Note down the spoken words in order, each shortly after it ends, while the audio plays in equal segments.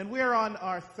And we're on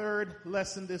our third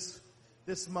lesson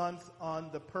this month on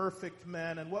the perfect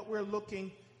man. And what we're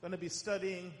going to be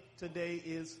studying today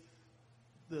is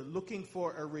the looking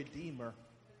for a redeemer.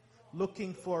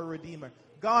 Looking for a redeemer.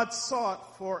 God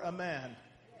sought for a man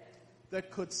that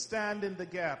could stand in the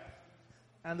gap.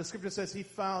 And the scripture says he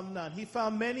found none. He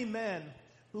found many men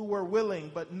who were willing,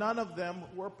 but none of them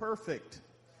were perfect.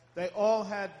 They all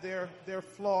had their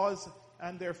flaws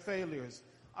and their failures.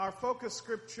 Our focus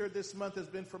scripture this month has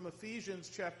been from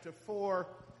Ephesians chapter 4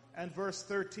 and verse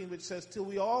 13, which says, "Till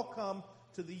we all come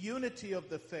to the unity of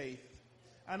the faith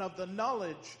and of the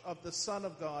knowledge of the Son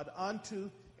of God, unto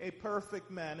a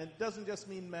perfect man." And it doesn't just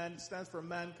mean man, it stands for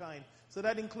mankind. So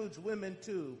that includes women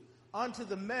too. Unto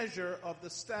the measure of the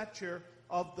stature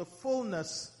of the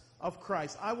fullness of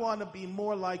Christ. I want to be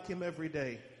more like him every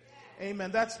day.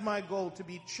 Amen. That's my goal, to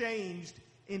be changed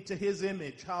into his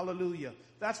image. Hallelujah.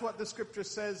 That's what the scripture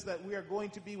says that we are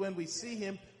going to be when we see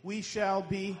him. We shall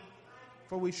be,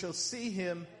 for we shall see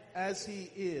him as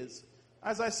he is.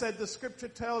 As I said, the scripture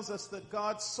tells us that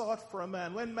God sought for a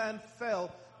man. When man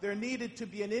fell, there needed to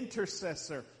be an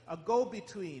intercessor, a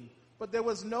go-between. But there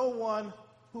was no one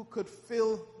who could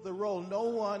fill the role. No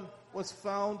one was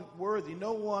found worthy.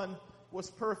 No one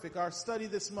was perfect. Our study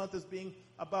this month is being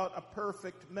about a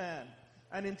perfect man.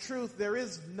 And in truth, there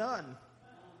is none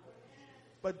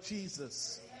but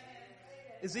Jesus.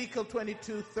 Ezekiel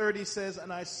 22:30 says,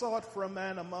 "And I sought for a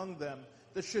man among them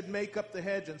that should make up the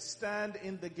hedge and stand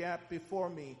in the gap before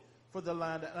me for the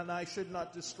land, and I should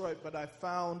not destroy it, but I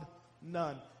found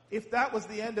none." If that was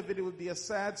the end of it, it would be a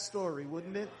sad story,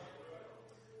 wouldn't it?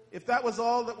 If that was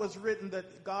all that was written,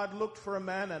 that God looked for a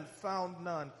man and found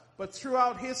none. But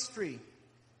throughout history,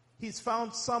 he's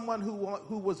found someone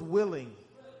who was willing.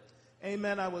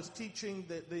 Amen. I was teaching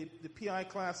the PI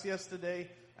class yesterday,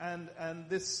 and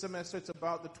this semester it's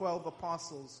about the 12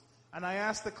 apostles. And I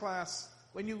asked the class,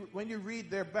 when you read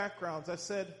their backgrounds, I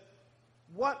said,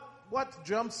 what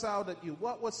jumps out at you?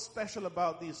 What was special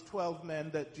about these 12 men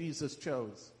that Jesus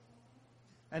chose?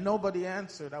 And nobody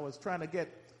answered. I was trying to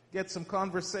get some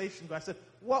conversation. I said,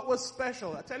 what was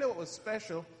special? I tell you what was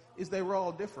special is they were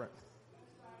all different.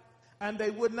 And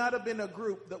they would not have been a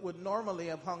group that would normally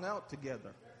have hung out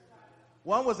together.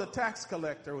 One was a tax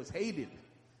collector, was hated.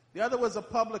 The other was a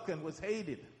publican, was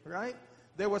hated, right?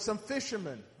 There were some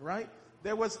fishermen, right?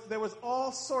 There was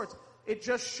all sorts. It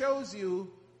just shows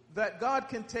you that God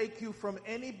can take you from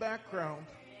any background,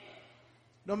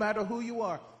 no matter who you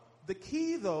are. The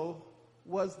key, though,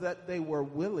 was that they were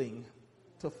willing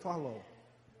to follow.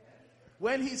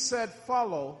 When he said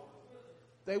follow,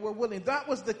 they were willing. That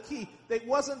was the key. It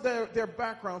wasn't their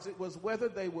backgrounds. It was whether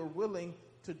they were willing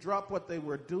to drop what they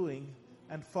were doing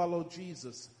and follow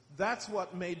Jesus. That's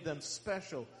what made them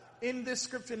special. In this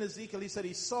scripture in Ezekiel, he said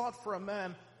he sought for a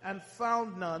man and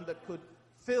found none that could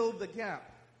fill the gap.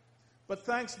 But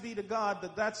thanks be to God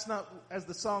that that's not, as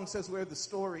the song says, where the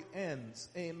story ends.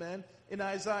 Amen. In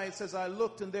Isaiah it says, "I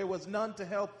looked and there was none to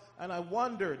help, and I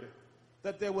wondered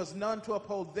that there was none to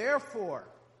uphold. Therefore,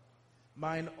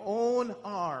 mine own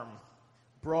arm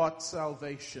brought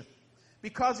salvation."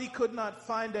 Because he could not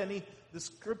find any, the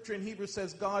scripture in Hebrews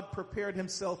says God prepared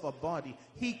himself a body.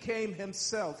 He came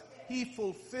himself. He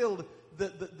fulfilled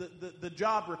the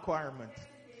job requirement.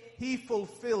 He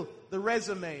fulfilled the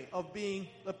resume of being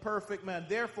the perfect man.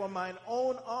 "Therefore, mine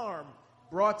own arm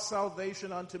brought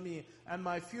salvation unto me, and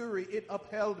my fury, it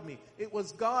upheld me." It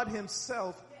was God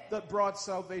himself that brought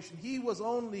salvation. He was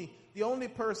the only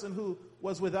person who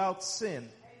was without sin.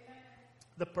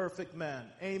 The perfect man.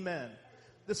 Amen.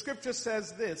 The scripture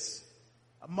says this,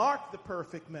 "Mark the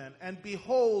perfect man, and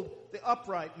behold the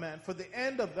upright man, for the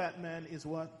end of that man is"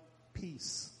 what?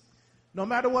 Peace. No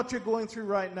matter what you're going through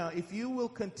right now, if you will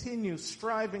continue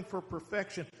striving for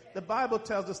perfection, the Bible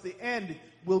tells us the end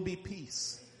will be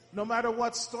peace. No matter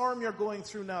what storm you're going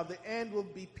through now, the end will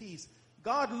be peace.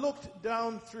 God looked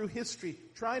down through history,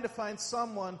 trying to find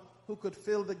someone who could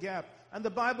fill the gap. And the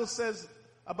Bible says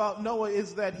about Noah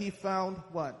is that he found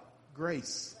what?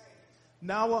 Grace.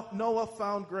 Noah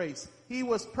found grace. He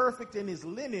was perfect in his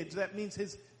lineage. That means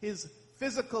his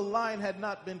physical line had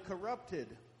not been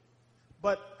corrupted.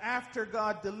 But after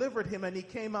God delivered him and he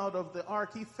came out of the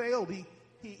ark, he failed.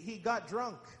 He got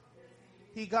drunk.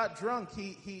 He got drunk.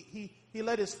 He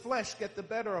let his flesh get the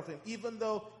better of him. Even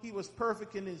though he was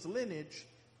perfect in his lineage,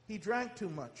 he drank too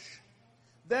much.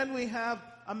 Then we have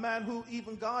a man who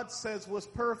even God says was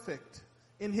perfect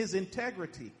in his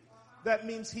integrity. That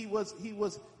means he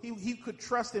could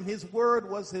trust him. His word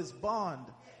was his bond.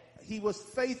 He was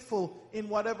faithful in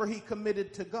whatever he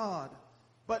committed to God.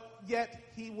 But yet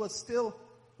he was still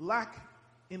lack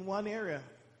in one area.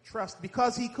 trust.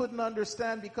 Because he couldn't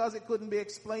understand, because it couldn't be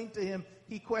explained to him,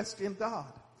 he questioned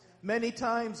God. Many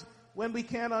times when we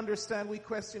can't understand, we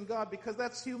question God because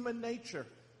that's human nature.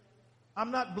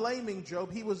 I'm not blaming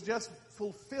Job. He was just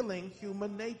fulfilling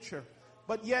human nature.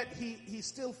 But yet he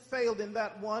still failed in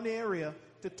that one area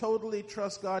to totally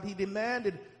trust God. He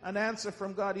demanded an answer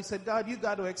from God. He said, God, you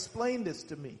got to explain this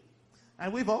to me.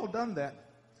 And we've all done that.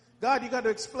 God, you got to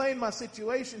explain my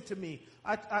situation to me.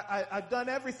 I've done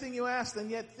everything you asked, and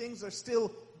yet things are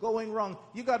still going wrong.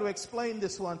 You got to explain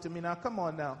this one to me. Now, come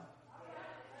on now.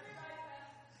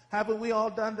 Haven't we all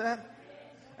done that?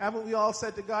 Haven't we all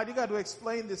said to God, you got to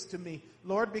explain this to me,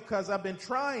 Lord, because I've been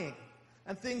trying,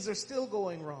 and things are still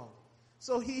going wrong.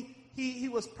 So he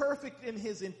was perfect in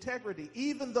his integrity.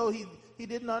 Even though he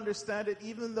didn't understand it,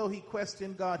 even though he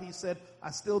questioned God, he said,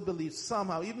 I still believe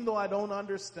somehow, even though I don't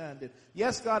understand it.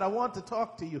 Yes, God, I want to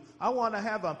talk to you. I want to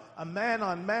have a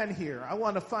man-on-man here. I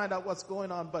want to find out what's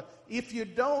going on. But if you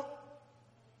don't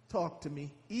talk to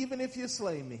me, even if you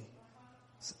slay me,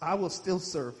 I will still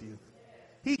serve you.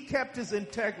 He kept his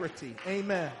integrity.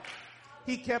 Amen.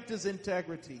 He kept his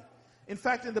integrity. In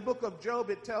fact, in the book of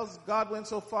Job, it tells God went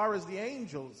so far as the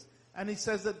angels. And he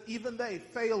says that even they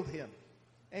failed him.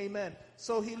 Amen.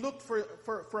 So he looked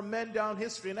for men down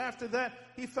history. And after that,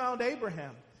 he found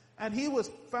Abraham. And he was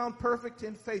found perfect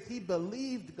in faith. He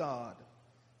believed God,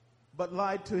 but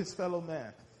lied to his fellow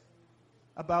man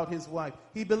about his wife.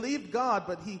 He believed God,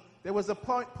 but there was a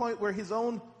point where his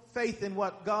own faith in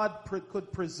what God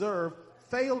could preserve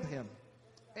failed him.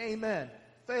 Amen.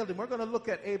 Failed him. We're going to look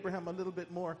at Abraham a little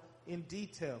bit more in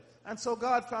detail. And so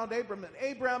God found Abraham, and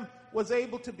Abraham was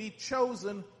able to be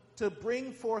chosen to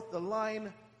bring forth the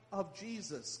line of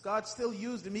Jesus. God still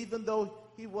used him even though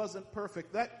he wasn't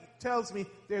perfect. That tells me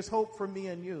there's hope for me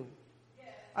and you.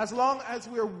 As long as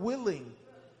we're willing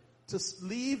to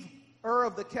leave Ur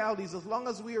of the Chaldees, as long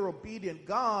as we are obedient,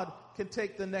 God can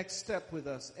take the next step with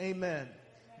us. Amen.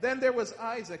 Then there was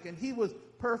Isaac, and he was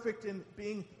perfect in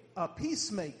being a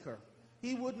peacemaker.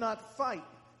 He would not fight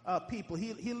people.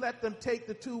 He let them take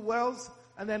the two wells,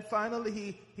 and then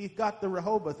finally he got the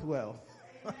Rehoboth well.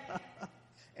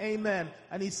 Amen.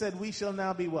 And he said, we shall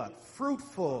now be what?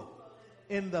 Fruitful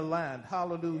in the land.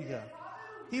 Hallelujah.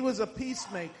 He was a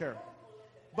peacemaker.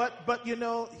 But you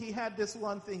know, he had this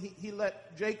one thing. He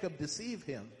let Jacob deceive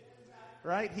him.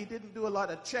 Right? He didn't do a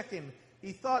lot of checking.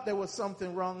 He thought there was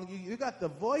something wrong. You got the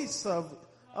voice of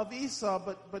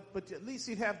Esau, but at least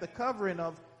you'd have the covering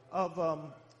of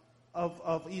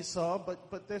Esau,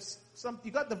 but there's some.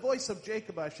 You got the voice of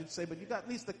Jacob, I should say, but you got at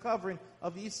least the covering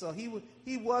of Esau.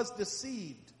 He was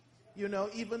deceived, you know,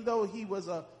 even though he was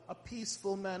a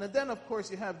peaceful man. And then, of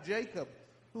course, you have Jacob,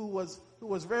 who was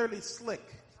very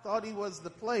slick. Thought he was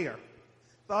the player,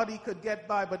 thought he could get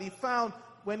by, but he found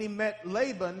when he met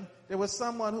Laban, there was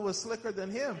someone who was slicker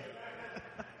than him,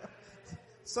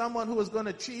 someone who was going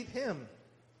to cheat him,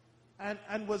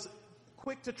 and was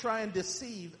quick to try and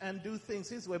deceive and do things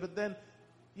his way. But then,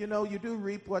 you know, you do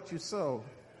reap what you sow.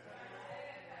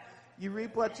 You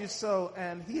reap what you sow.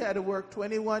 And he had to work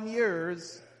 21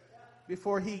 years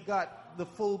before he got the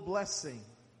full blessing.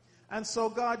 And so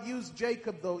God used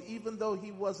Jacob, though, even though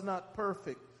he was not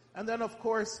perfect. And then, of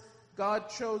course, God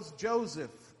chose Joseph.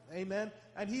 Amen.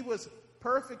 And he was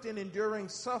perfect in enduring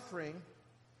suffering,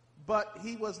 but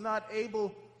he was not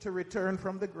able to return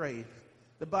from the grave.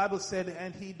 The Bible said,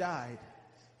 and he died.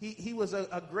 He was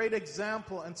a great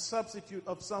example and substitute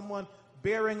of someone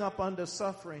bearing up under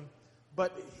suffering.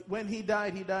 But when he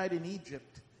died in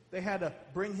Egypt. They had to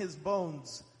bring his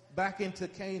bones back into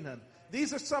Canaan.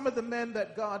 These are some of the men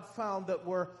that God found that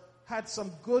had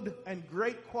some good and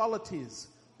great qualities,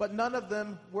 but none of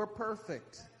them were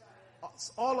perfect.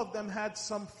 All of them had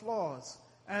some flaws.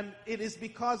 And it is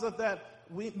because of that,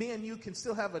 me and you can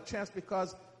still have a chance,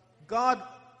 because God,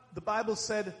 the Bible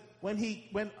said, when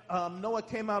Noah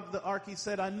came out of the ark, he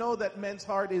said, I know that men's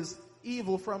heart is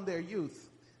evil from their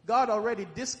youth. God already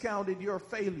discounted your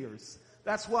failures.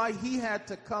 That's why he had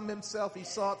to come himself. He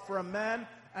sought for a man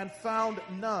and found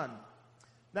none.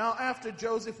 Now, after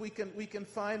Joseph, we can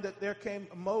find that there came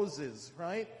Moses,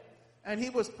 right? And he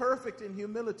was perfect in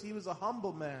humility. He was a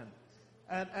humble man.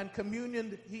 And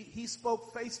communion, he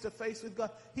spoke face to face with God.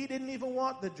 He didn't even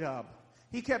want the job.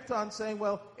 He kept on saying,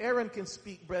 well, Aaron can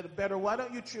speak better. Why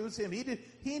don't you choose him?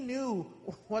 He knew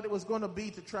what it was going to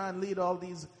be to try and lead all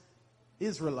these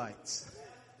Israelites.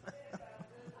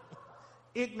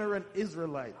 Ignorant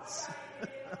Israelites.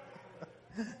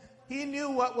 He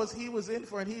knew what he was in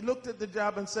for, and he looked at the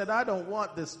job and said, I don't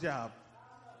want this job.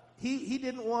 He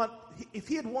didn't want, if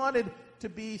he had wanted to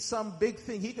be some big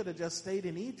thing, he could have just stayed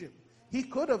in Egypt. He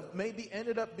could have maybe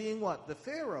ended up being what? The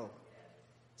Pharaoh.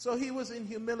 So he was in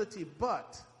humility,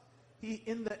 but he,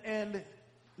 in the end,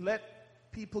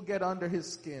 let people get under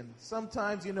his skin.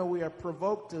 Sometimes, we are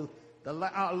provoked to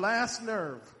our last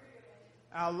nerve.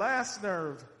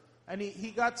 And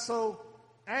he got so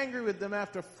angry with them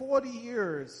after 40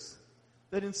 years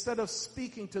that instead of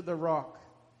speaking to the rock,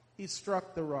 he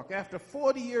struck the rock. After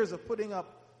 40 years of putting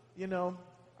up,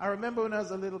 I remember when I was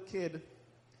a little kid,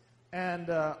 and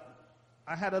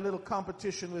I had a little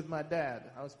competition with my dad.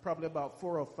 I was probably about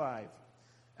 4 or 5.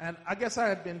 And I guess I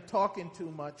had been talking too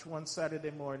much one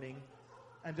Saturday morning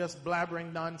and just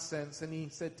blabbering nonsense. And he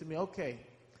said to me, okay,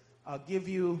 I'll give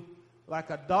you like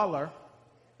 $1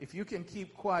 if you can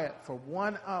keep quiet for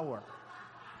 1 hour.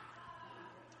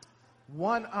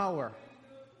 1 hour.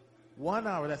 1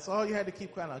 hour. That's all you had to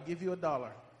keep quiet. I'll give you $1.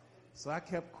 So I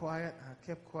kept quiet.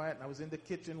 And I was in the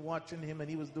kitchen watching him, and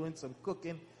he was doing some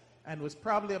cooking. And it was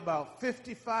probably about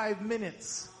 55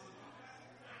 minutes.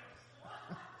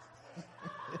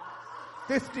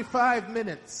 55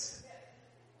 minutes.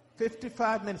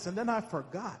 55 minutes. And then I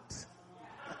forgot.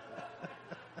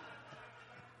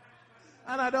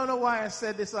 And I don't know why I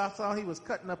said this. I saw he was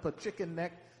cutting up a chicken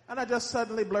neck. And I just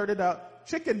suddenly blurted out,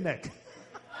 chicken neck.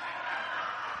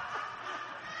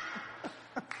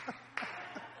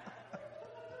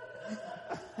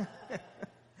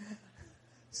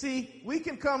 See, we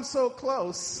can come so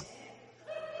close.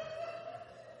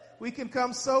 We can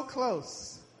come so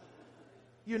close.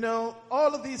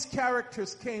 All of these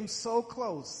characters came so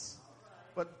close.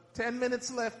 But 10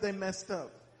 minutes left, they messed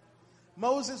up.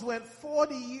 Moses went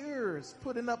 40 years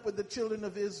putting up with the children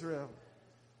of Israel.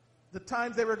 The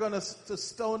times they were going to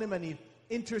stone him, and he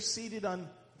interceded on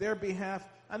their behalf.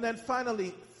 And then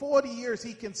finally, 40 years,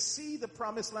 he can see the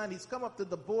promised land. He's come up to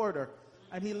the border.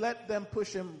 And he let them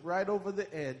push him right over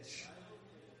the edge.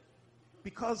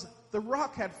 Because the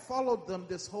rock had followed them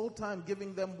this whole time,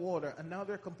 giving them water. And now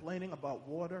they're complaining about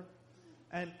water.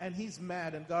 And he's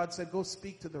mad. And God said, go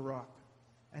speak to the rock.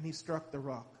 And he struck the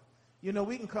rock.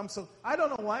 We can come so... I don't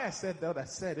know why I said that I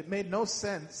said. It made no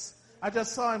sense. I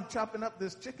just saw him chopping up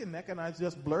this chicken neck, and I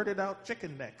just blurted out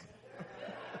chicken neck.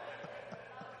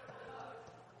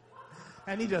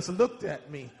 And he just looked at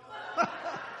me.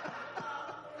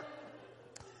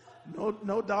 No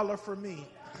 $1 for me.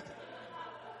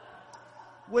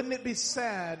 Wouldn't it be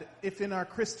sad if in our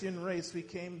Christian race we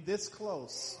came this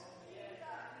close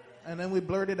and then we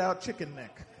blurted out chicken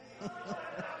neck?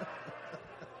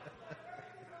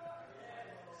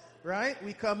 Right?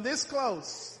 We come this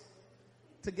close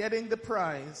to getting the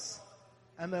prize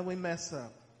and then we mess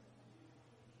up.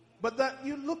 But that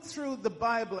you look through the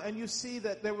Bible and you see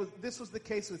that this was the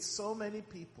case with so many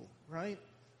people, right?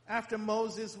 After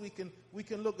Moses, we can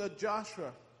look at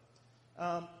Joshua.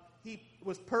 He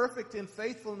was perfect in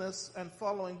faithfulness and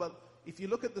following, but if you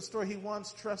look at the story, he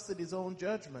once trusted his own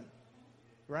judgment,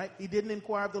 right? He didn't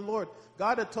inquire of the Lord.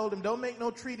 God had told him, don't make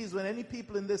no treaties with any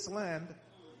people in this land,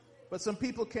 but some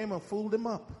people came and fooled him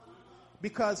up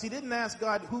because he didn't ask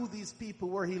God who these people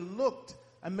were. He looked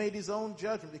and made his own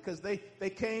judgment because they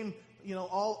came,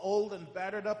 all old and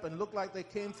battered up and looked like they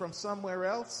came from somewhere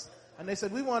else. And they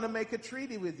said, we want to make a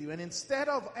treaty with you. And instead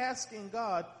of asking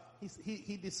God,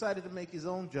 he decided to make his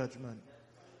own judgment.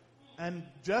 And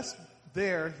just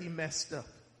there, he messed up.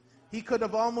 He could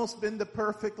have almost been the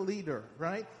perfect leader,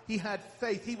 right? He had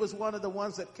faith. He was one of the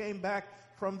ones that came back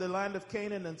from the land of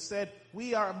Canaan and said,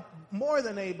 we are more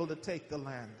than able to take the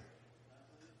land.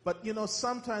 But,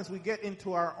 sometimes we get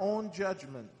into our own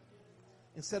judgment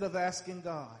instead of asking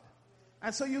God.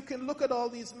 And so you can look at all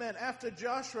these men. After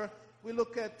Joshua, we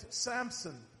look at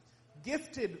Samson,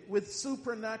 gifted with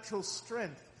supernatural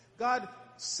strength. God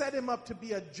set him up to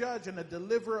be a judge and a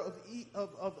deliverer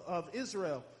of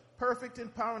Israel, perfect in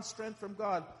power and strength from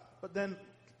God, but then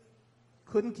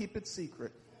couldn't keep it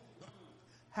secret.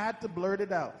 Had to blurt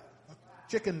it out.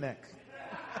 Chicken neck.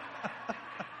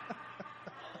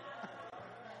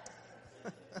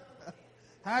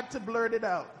 Had to blurt it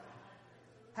out.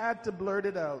 Had to blurt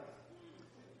it out.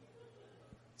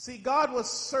 See, God was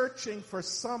searching for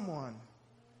someone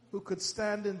who could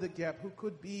stand in the gap, who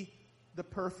could be the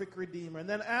perfect redeemer. And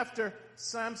then after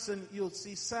Samson, you'll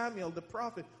see Samuel, the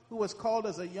prophet, who was called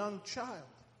as a young child.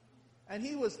 And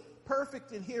he was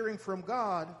perfect in hearing from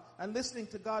God and listening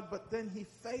to God, but then he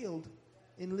failed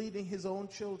in leading his own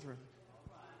children.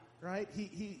 Right?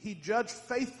 He judged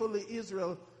faithfully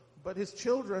Israel, but his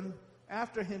children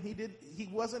after him, he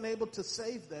wasn't able to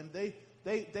save them.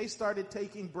 They started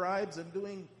taking bribes and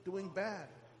doing bad.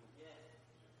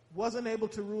 Wasn't able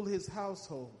to rule his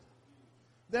household.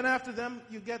 Then after them,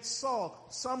 you get Saul,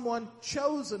 someone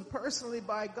chosen personally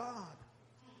by God.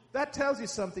 That tells you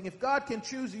something. If God can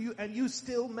choose you and you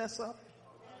still mess up,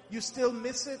 You still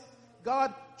miss it?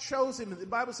 God chose him. The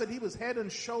Bible said he was head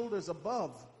and shoulders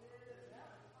above.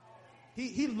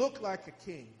 He looked like a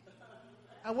king.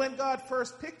 And when God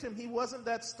first picked him, he wasn't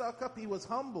that stuck up. He was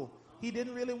humble. He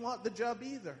didn't really want the job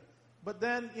either. But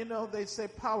then, they say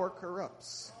power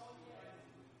corrupts.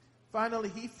 Finally,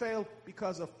 he failed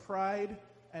because of pride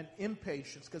and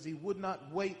impatience, because he would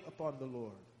not wait upon the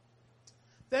Lord.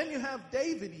 Then you have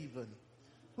David even,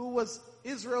 who was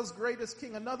Israel's greatest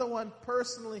king, another one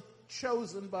personally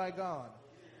chosen by God.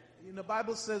 The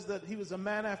Bible says that he was a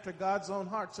man after God's own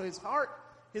heart. So his heart,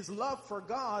 his love for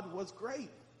God was great.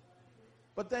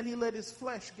 But then he let his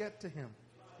flesh get to him.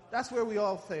 That's where we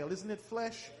all fail, isn't it?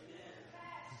 Flesh.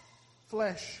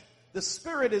 The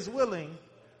spirit is willing,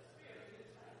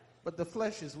 but the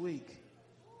flesh is weak.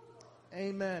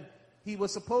 Amen. He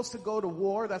was supposed to go to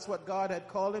war. That's what God had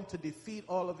called him, to defeat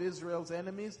all of Israel's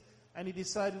enemies. And he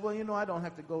decided, well, I don't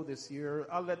have to go this year.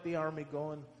 I'll let the army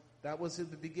go. And that was the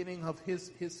beginning of his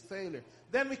failure.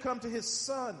 Then we come to his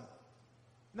son.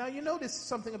 Now, you notice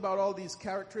something about all these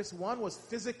characters. One was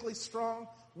physically strong.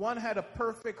 One had a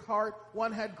perfect heart.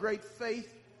 One had great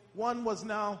faith. One was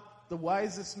now the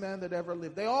wisest man that ever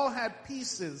lived. They all had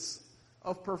pieces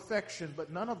of perfection,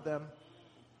 but none of them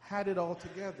had it all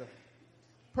together.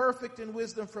 Perfect in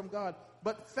wisdom from God,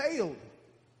 but failed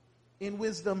in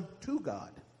wisdom to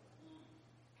God.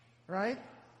 Right?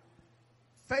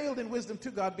 Failed in wisdom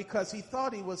to God because he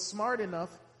thought he was smart enough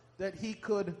that he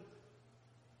could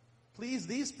please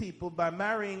these people by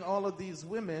marrying all of these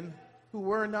women who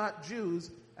were not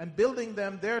Jews and building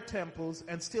them their temples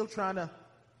and still trying to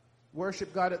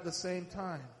worship God at the same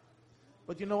time.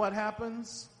 But you know what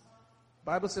happens? The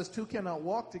Bible says two cannot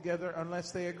walk together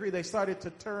unless they agree. They started to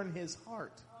turn his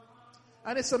heart.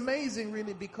 And it's amazing,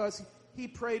 really, because he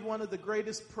prayed one of the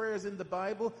greatest prayers in the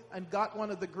Bible and got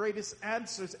one of the greatest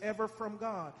answers ever from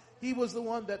God. He was the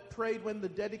one that prayed when the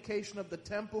dedication of the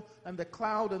temple and the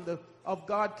cloud of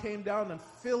God came down and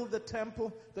filled the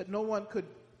temple that no one could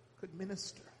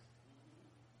minister.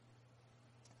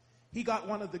 He got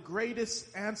one of the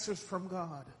greatest answers from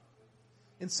God.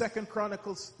 In 2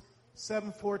 Chronicles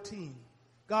 7:14,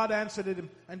 God answered him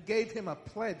and gave him a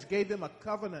pledge, gave him a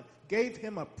covenant, gave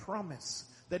him a promise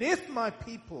that if my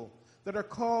people that are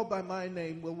called by my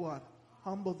name will what?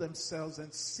 Humble themselves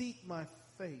and seek my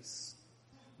face,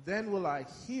 then will I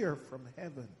hear from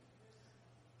heaven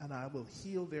and I will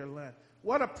heal their land.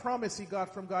 What a promise he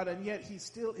got from God, and yet he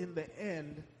still in the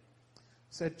end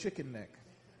said chicken neck.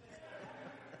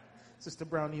 Sister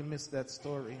Brown, you missed that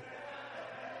story.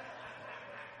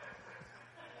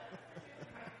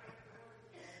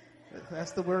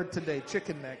 That's the word today,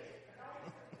 chicken neck.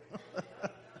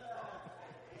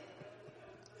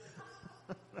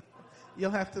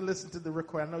 You'll have to listen to the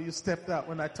recording. I know you stepped out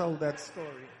when I told that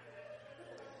story.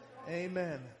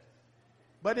 Amen.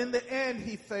 But in the end,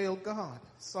 he failed God.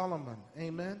 Solomon.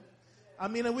 Amen.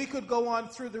 And we could go on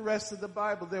through the rest of the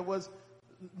Bible. There was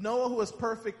Noah, who was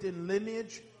perfect in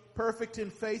lineage, perfect in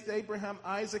faith, Abraham,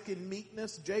 Isaac in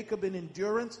meekness, Jacob in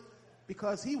endurance,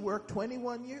 because he worked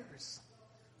 21 years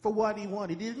for what he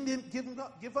wanted. He didn't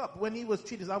give up. When he was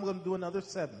cheated, I'm going to do another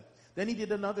 7. Then he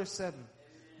did another 7.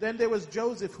 Then there was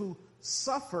Joseph, who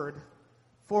suffered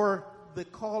for the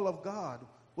call of God,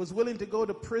 was willing to go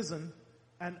to prison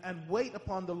and wait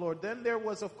upon the Lord. Then there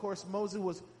was, of course,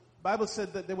 Moses. Bible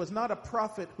said that there was not a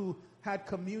prophet who had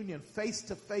communion face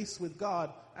to face with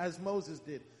God as Moses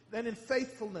did. Then in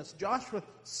faithfulness, Joshua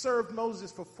served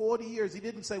Moses for 40 years. He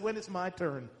didn't say, when it's my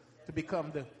turn to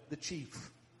become the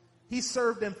chief. He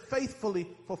served him faithfully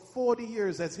for 40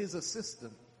 years as his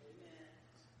assistant.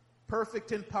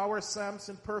 Perfect in power,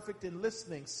 Samson. Perfect in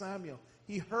listening, Samuel.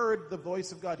 He heard the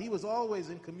voice of God. He was always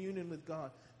in communion with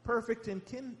God. Perfect in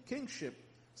kingship,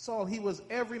 Saul. He was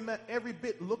every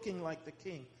bit looking like the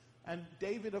king. And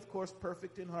David, of course,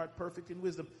 perfect in heart, perfect in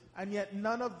wisdom. And yet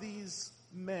none of these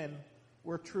men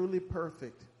were truly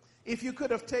perfect. If you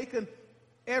could have taken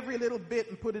every little bit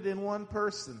and put it in one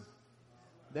person,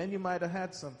 then you might have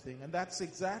had something. And that's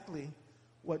exactly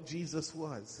what Jesus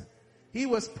was. He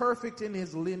was perfect in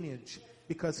his lineage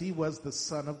because he was the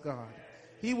Son of God.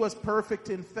 He was perfect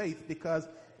in faith because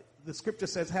the scripture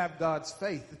says, have God's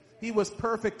faith. He was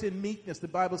perfect in meekness. The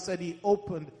Bible said he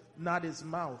opened not his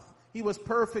mouth. He was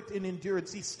perfect in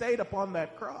endurance. He stayed upon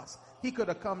that cross. He could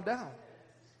have come down.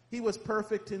 He was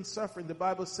perfect in suffering. The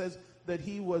Bible says that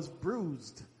he was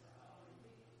bruised,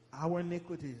 our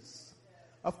iniquities.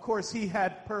 Of course, he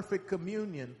had perfect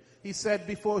communion. He said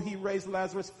before he raised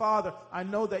Lazarus, Father, I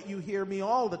know that you hear me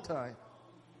all the time.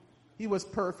 He was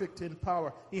perfect in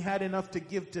power. He had enough to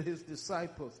give to his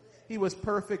disciples. He was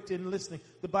perfect in listening.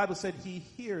 The Bible said he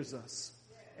hears us.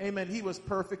 Amen. He was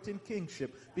perfect in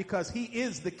kingship because he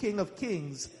is the King of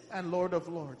kings and Lord of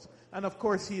lords. And of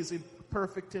course, he is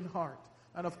perfect in heart.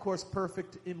 And of course,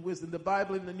 perfect in wisdom. The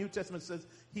Bible in the New Testament says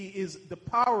he is the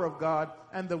power of God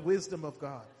and the wisdom of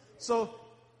God. So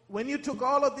when you took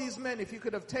all of these men, if you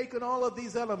could have taken all of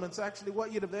these elements, actually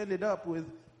what you'd have ended up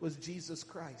with was Jesus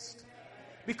Christ.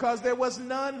 Because there was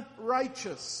none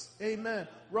righteous. Amen.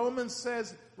 Romans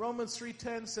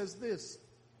 3:10 says this.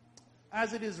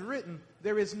 As it is written,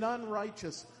 there is none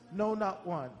righteous, no, not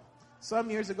one. Some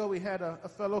years ago we had a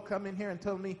fellow come in here and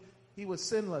tell me he was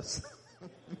sinless.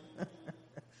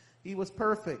 He was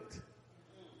perfect.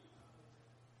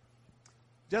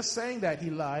 Just saying that he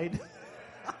lied.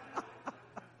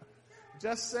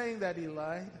 Just saying that he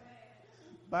lied.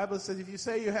 Bible says if you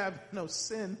say you have no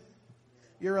sin,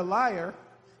 you're a liar,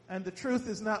 and the truth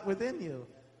is not within you.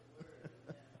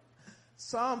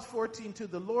 Psalms 14:2,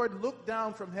 the Lord looked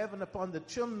down from heaven upon the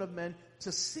children of men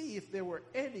to see if there were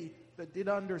any that did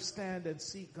understand and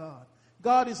seek God.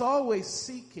 God is always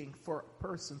seeking for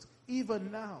persons,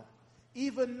 even now.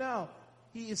 Even now,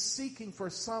 he is seeking for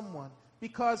someone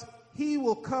because he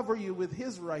will cover you with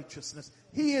his righteousness.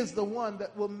 He is the one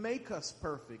that will make us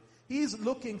perfect. He's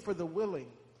looking for the willing.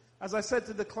 As I said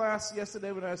to the class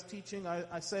yesterday when I was teaching,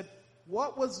 I said,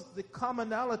 what was the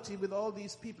commonality with all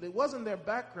these people? It wasn't their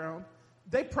background.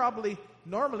 They probably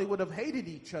normally would have hated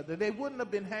each other. They wouldn't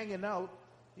have been hanging out.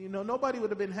 You know, nobody would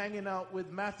have been hanging out with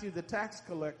Matthew the tax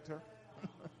collector.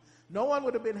 No one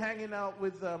would have been hanging out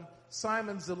with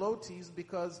Simon Zelotes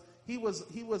because he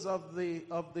was of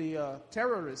the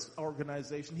terrorist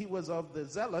organization. He was of the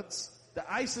Zealots,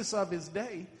 the ISIS of his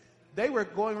day. They were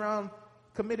going around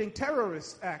committing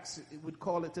terrorist acts, it would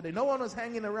call it today. No one was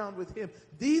hanging around with him.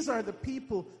 These are the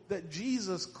people that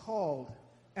Jesus called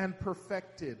and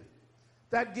perfected.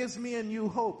 That gives me a new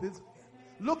hope.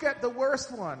 Look at the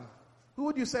worst one. Who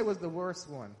would you say was the worst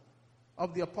one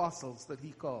of the apostles that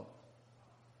he called?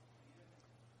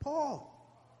 Paul.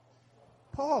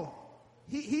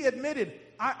 He admitted,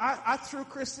 I threw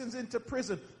Christians into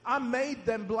prison. I made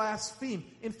them blaspheme.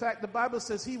 In fact, the Bible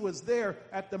says he was there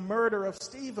at the murder of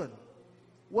Stephen.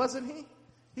 Wasn't he?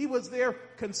 He was there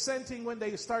consenting when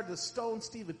they started to stone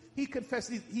Stephen. He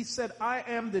confessed. He said, I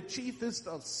am the chiefest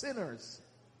of sinners.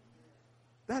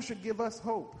 That should give us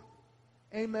hope.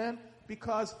 Amen?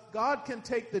 Because God can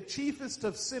take the chiefest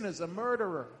of sinners, a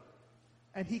murderer,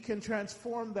 and he can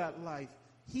transform that life.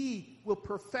 He will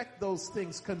perfect those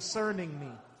things concerning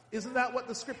me. Isn't that what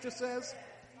the scripture says?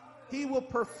 He will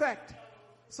perfect.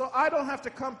 So I don't have to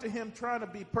come to him trying to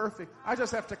be perfect. I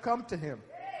just have to come to him.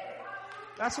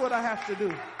 That's what I have to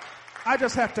do. I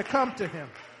just have to come to him.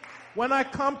 When I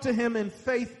come to him in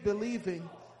faith, believing,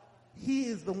 he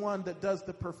is the one that does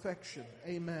the perfection.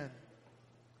 Amen.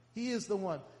 He is the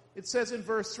one. It says in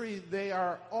verse 3, they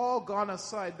are all gone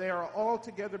aside. They are all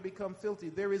together become filthy.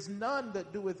 There is none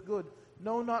that doeth good.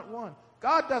 No, not one.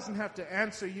 God doesn't have to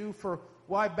answer you for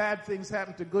why bad things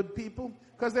happen to good people,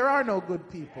 because there are no good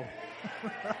people.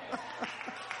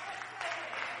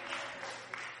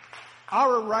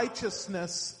 Our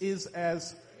righteousness is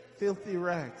as filthy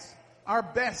rags. Our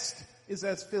best is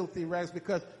as filthy rags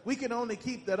because we can only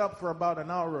keep that up for about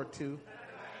an hour or two,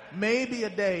 maybe a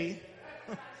day,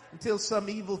 until some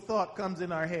evil thought comes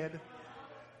in our head.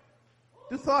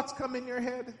 Do thoughts come in your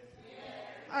head?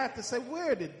 I have to say,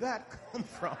 where did that come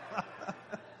from?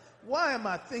 Why am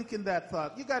I thinking that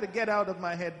thought? You got to get out of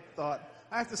my head thought.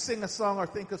 I have to sing a song or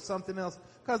think of something else.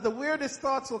 Because the weirdest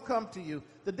thoughts will come to you.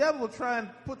 The devil will try and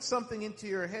put something into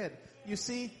your head. You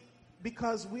see,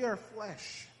 because we are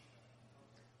flesh.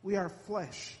 We are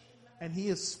flesh. And he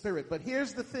is spirit. But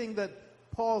here's the thing that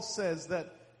Paul says,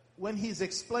 that when he's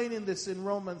explaining this in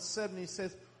Romans 7, he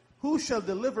says, who shall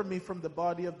deliver me from the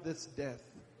body of this death?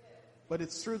 But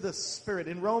it's through the Spirit.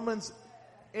 In Romans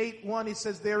 8:1, he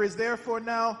says, there is therefore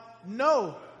now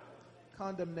no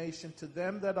condemnation to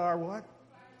them that are what?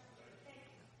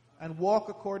 And walk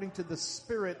according to the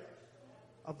Spirit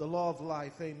of the law of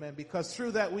life. Amen. Because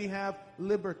through that we have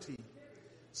liberty.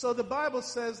 So the Bible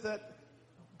says that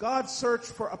God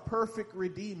searched for a perfect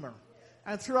Redeemer.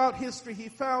 And throughout history he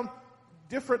found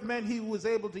different men he was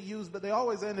able to use, but they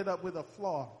always ended up with a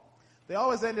flaw. They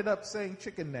always ended up saying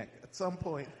chicken neck at some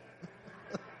point.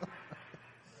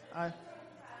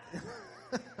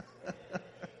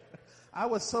 I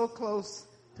was so close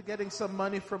to getting some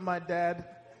money from my dad.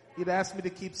 He'd asked me to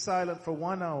keep silent for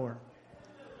 1 hour.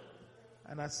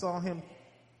 And I saw him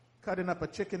cutting up a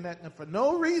chicken neck, and for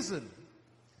no reason,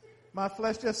 my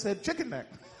flesh just said chicken neck.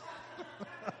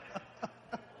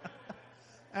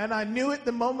 And I knew it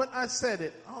the moment I said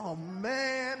it. Oh,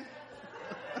 man.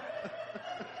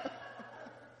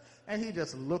 And he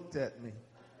just looked at me.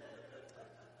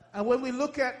 And when we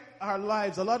look at our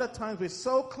lives, a lot of times we're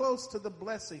so close to the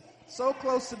blessing, so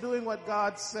close to doing what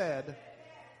God said,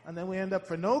 and then we end up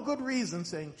for no good reason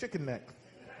saying chicken neck.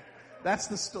 That's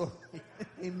the story.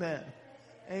 Amen.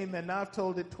 Amen. Now I've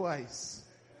told it twice.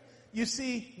 You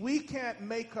see, we can't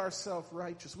make ourselves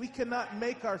righteous. We cannot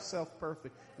make ourselves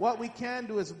perfect. What we can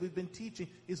do, as we've been teaching,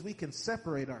 is we can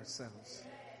separate ourselves.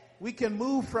 We can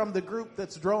move from the group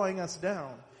that's drawing us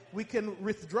down. We can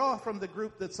withdraw from the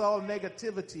group that's all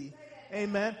negativity.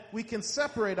 Amen. We can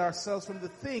separate ourselves from the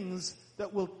things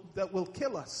that will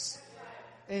kill us.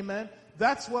 Amen.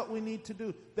 That's what we need to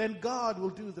do. Then God will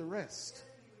do the rest.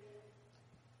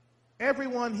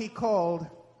 Everyone he called,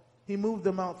 he moved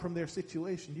them out from their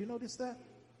situation. Do you notice that?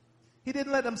 He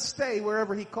didn't let them stay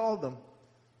wherever he called them.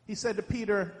 He said to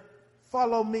Peter,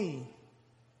 follow me.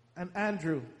 And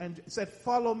Andrew, and said,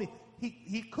 follow me.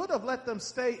 He could have let them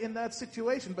stay in that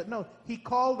situation, but no, he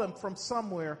called them from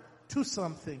somewhere to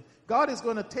something. God is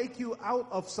going to take you out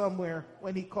of somewhere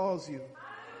when he calls you.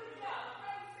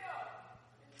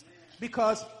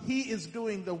 Because he is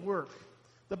doing the work.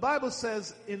 The Bible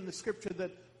says in the scripture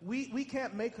that we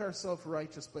can't make ourselves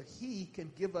righteous, but he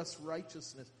can give us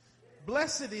righteousness.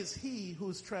 Blessed is he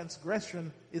whose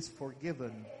transgression is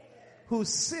forgiven, whose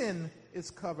sin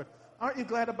is covered. Aren't you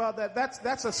glad about that?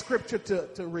 That's a scripture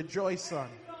to rejoice on.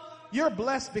 You're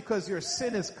blessed because your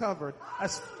sin is covered.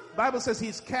 As the Bible says,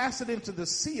 he's cast it into the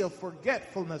sea of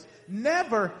forgetfulness,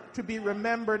 never to be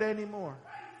remembered anymore.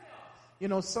 You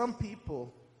know, some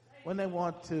people, when they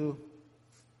want to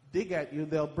dig at you,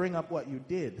 they'll bring up what you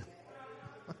did.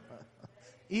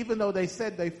 Even though they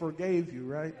said they forgave you,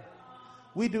 right?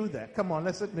 We do that. Come on,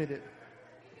 let's admit it.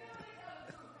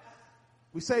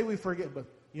 We say we forget, but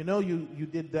you know you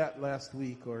did that last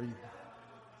week.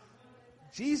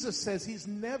 Jesus says he's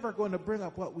never going to bring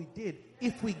up what we did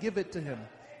if we give it to him.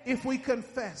 If we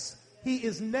confess, he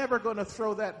is never going to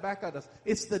throw that back at us.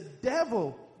 It's the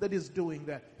devil that is doing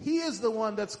that. He is the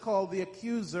one that's called the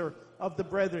accuser of the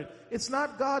brethren. It's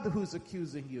not God who's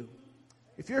accusing you.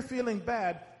 If you're feeling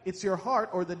bad, it's your heart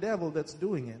or the devil that's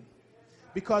doing it.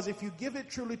 Because if you give it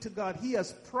truly to God, he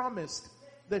has promised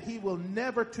that he will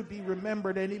never to be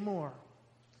remembered anymore.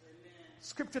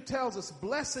 Scripture tells us,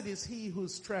 blessed is he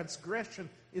whose transgression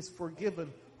is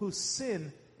forgiven, whose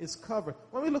sin is covered.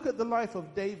 When we look at the life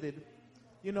of David,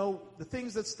 you know, the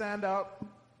things that stand out,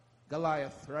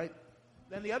 Goliath, right?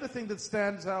 Then the other thing that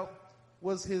stands out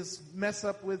was his mess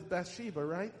up with Bathsheba,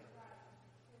 right?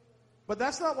 But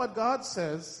that's not what God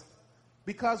says,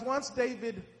 because once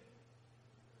David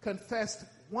confessed,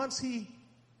 once he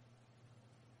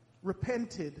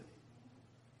repented,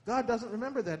 God doesn't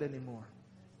remember that anymore.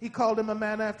 He called him a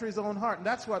man after his own heart, and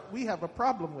that's what we have a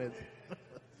problem with.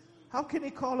 How can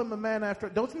he call him a man after?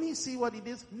 Doesn't he see what he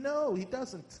did? No, he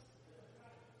doesn't.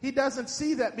 He doesn't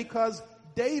see that, because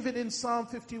David in Psalm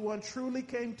 51 truly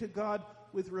came to God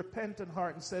with repentant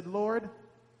heart and said, Lord,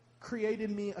 create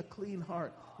in me a clean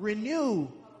heart. Renew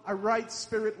a right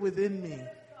spirit within me.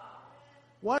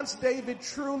 Once David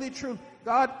truly,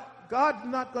 God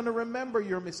not going to remember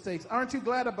your mistakes. Aren't you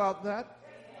glad about that?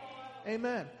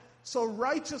 Amen. So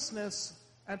righteousness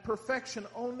and perfection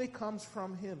only comes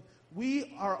from him.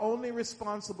 We are only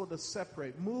responsible to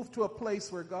separate, move to a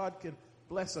place where God can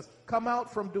bless us. Come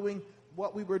out from doing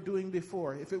what we were doing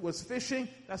before. If it was fishing,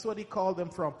 that's what he called them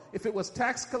from. If it was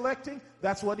tax collecting,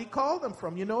 that's what he called them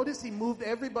from. You notice he moved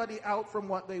everybody out from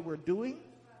what they were doing.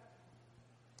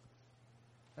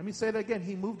 Let me say it again.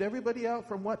 He moved everybody out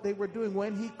from what they were doing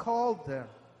when he called them.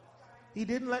 He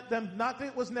didn't let them, not that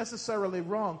it was necessarily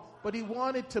wrong, but he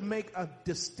wanted to make a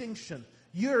distinction.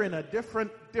 You're in a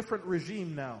different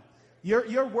regime now.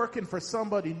 You're working for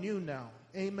somebody new now.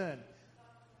 Amen.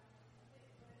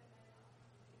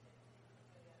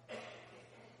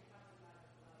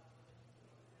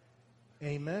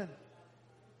 Amen.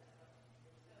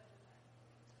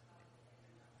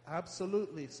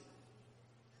 Absolutely.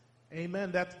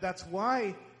 Amen. That's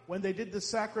why when they did the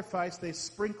sacrifice, they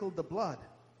sprinkled the blood.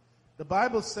 The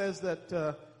Bible says that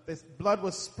this blood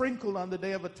was sprinkled on the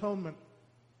Day of Atonement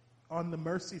on the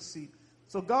mercy seat.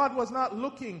 So God was not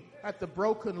looking at the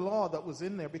broken law that was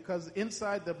in there, because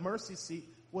inside the mercy seat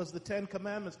was the 10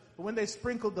 Commandments. But when they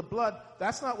sprinkled the blood,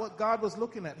 that's not what God was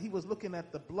looking at. He was looking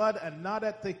at the blood and not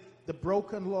at the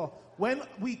broken law. When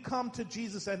we come to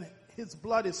Jesus and his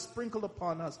blood is sprinkled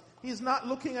upon us, he's not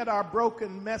looking at our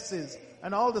broken messes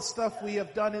and all the stuff we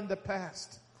have done in the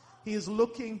past. He is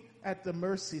looking at the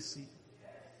mercy seat.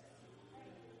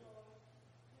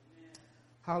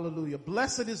 Hallelujah.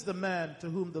 Blessed is the man to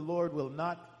whom the Lord will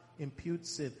not impute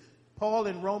sin. Paul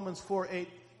in Romans 4:8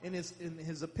 in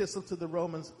his epistle to the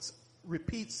Romans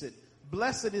repeats it.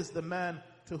 Blessed is the man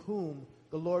to whom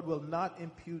the Lord will not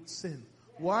impute sin.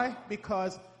 Why?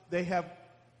 Because they have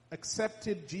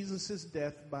accepted Jesus'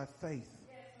 death by faith.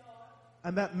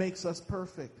 And that makes us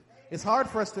perfect. It's hard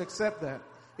for us to accept that.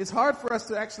 It's hard for us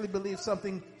to actually believe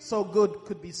something so good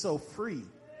could be so free.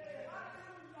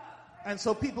 And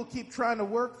so people keep trying to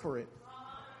work for it.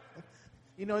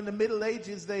 You know, in the Middle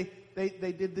Ages, they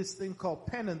did this thing called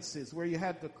penances, where you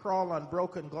had to crawl on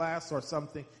broken glass or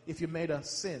something if you made a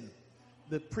sin.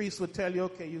 The priest would tell you,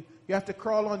 okay, you have to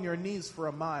crawl on your knees for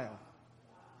a mile.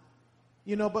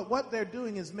 You know, but what they're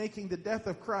doing is making the death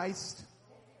of Christ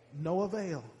no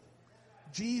avail.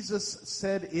 Jesus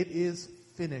said it is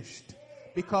finished.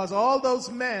 Because all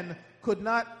those men could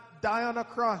not die on a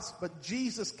cross, but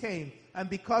Jesus came. And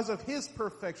because of his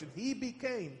perfection, he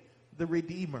became the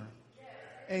Redeemer.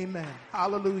 Amen.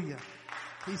 Hallelujah.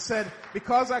 He said,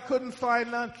 because I couldn't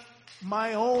find none,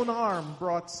 my own arm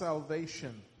brought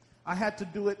salvation. I had to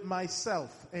do it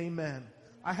myself. Amen.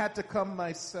 I had to come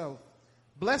myself.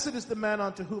 Blessed is the man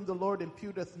unto whom the Lord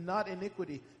imputeth not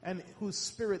iniquity, and whose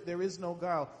spirit there is no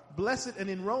guile. Blessed, and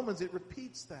in Romans it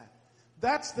repeats that.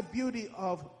 That's the beauty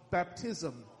of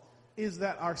baptism, is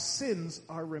that our sins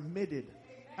are remitted.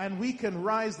 And we can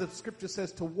rise, the scripture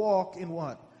says, to walk in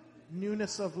what?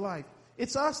 Newness of life.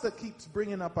 It's us that keeps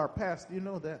bringing up our past. Do you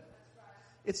know that?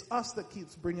 It's us that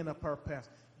keeps bringing up our past.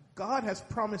 God has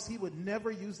promised he would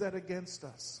never use that against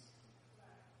us.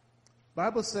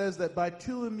 Bible says that by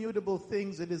two immutable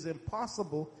things it is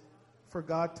impossible for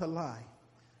God to lie.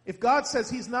 If God says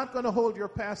he's not going to hold your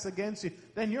past against you,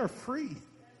 then you're free.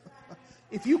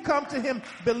 If you come to him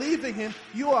believing him,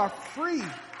 you are free.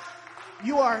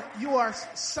 You are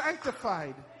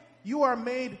sanctified. You are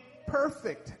made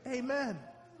perfect. Amen.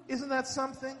 Isn't that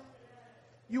something?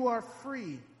 You are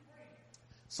free.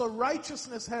 So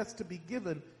righteousness has to be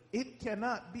given. It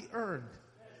cannot be earned.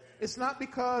 It's not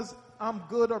because I'm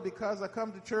good or because I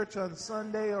come to church on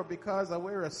Sunday or because I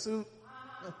wear a suit.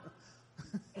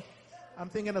 I'm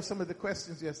thinking of some of the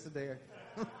questions yesterday.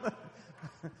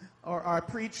 Or I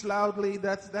preach loudly.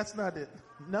 That's not it.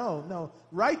 No.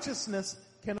 Righteousness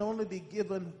can only be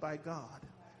given by God.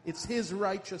 It's his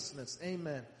righteousness.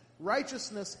 Amen.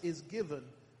 Righteousness is given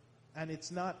and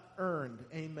it's not earned.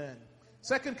 Amen.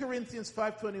 2 Corinthians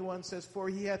 5:21 says, for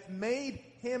he hath made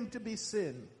him to be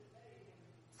sin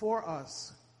for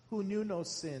us who knew no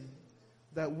sin,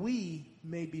 that we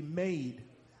may be made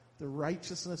the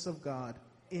righteousness of God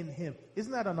in him.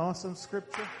 Isn't that an awesome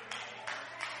scripture?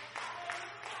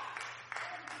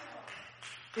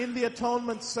 In the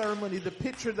atonement ceremony, the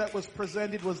picture that was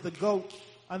presented was the goat,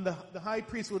 and the high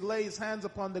priest would lay his hands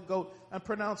upon the goat and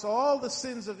pronounce all the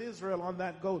sins of Israel on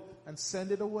that goat and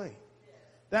send it away.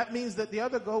 That means that the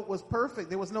other goat was perfect.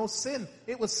 There was no sin.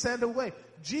 It was sent away.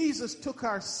 Jesus took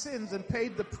our sins and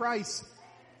paid the price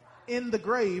in the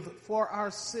grave for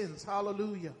our sins.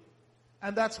 Hallelujah.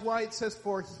 And that's why it says,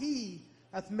 for he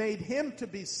hath made him to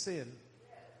be sin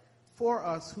for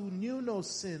us who knew no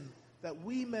sin, that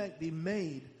we might be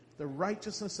made the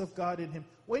righteousness of God in him.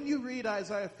 When you read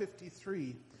Isaiah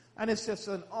 53, and it's just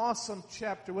an awesome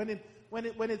chapter, when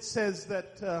it says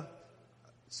that,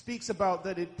 speaks about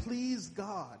that it pleased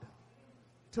God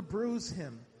to bruise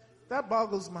him, that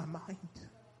boggles my mind.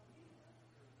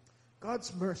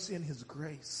 God's mercy and his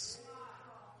grace.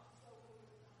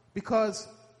 Because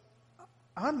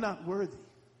I'm not worthy.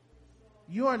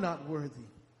 You are not worthy.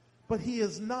 But he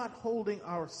is not holding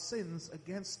our sins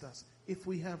against us if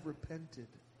we have repented.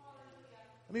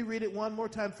 Let me read it one more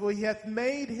time. For he hath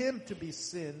made him to be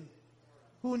sin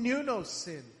who knew no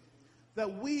sin,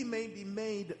 that we may be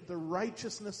made the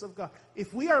righteousness of God.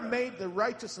 If we are made the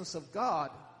righteousness of God,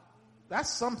 that's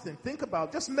something. Think about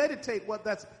it. Just meditate what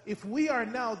that's. If we are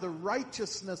now the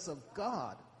righteousness of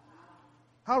God,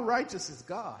 how righteous is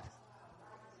God?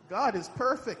 God is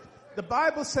perfect. The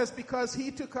Bible says because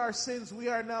he took our sins, we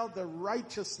are now the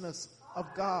righteousness of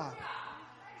God.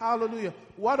 Hallelujah.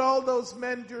 What all those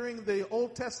men during the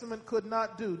Old Testament could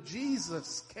not do,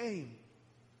 Jesus came.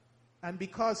 And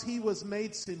because he was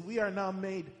made sin, we are now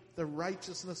made the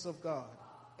righteousness of God.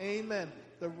 Amen.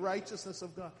 The righteousness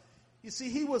of God. You see,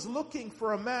 he was looking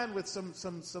for a man with some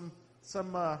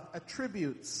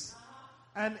attributes.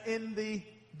 And in the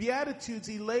Beatitudes,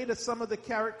 he laid some of the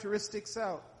characteristics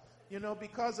out. You know,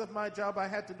 because of my job, I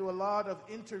had to do a lot of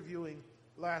interviewing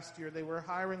last year. They were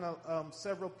hiring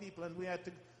several people, and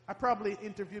I probably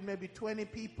interviewed maybe 20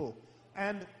 people.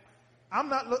 And I'm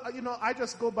not, I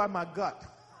just go by my gut.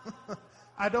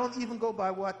 I don't even go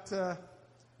by what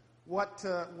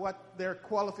their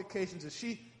qualifications is.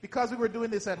 Because we were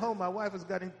doing this at home, my wife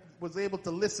was able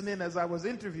to listen in as I was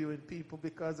interviewing people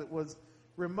because it was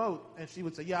remote, and she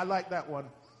would say, yeah, I like that one.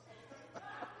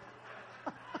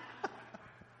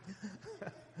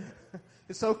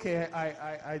 It's okay.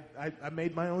 I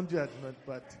made my own judgment,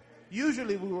 but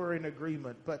usually we were in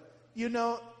agreement. But, you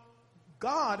know,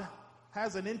 God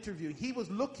has an interview. He was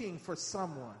looking for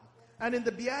someone. And in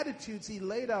the Beatitudes, he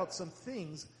laid out some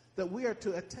things that we are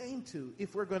to attain to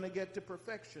if we're going to get to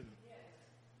perfection.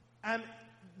 And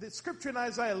the scripture in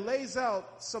Isaiah lays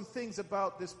out some things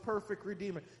about this perfect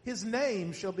Redeemer. His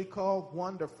name shall be called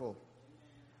Wonderful,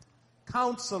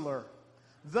 Counselor,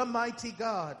 the Mighty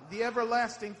God, the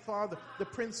Everlasting Father, the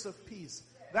Prince of Peace.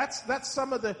 That's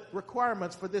some of the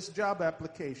requirements for this job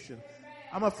application.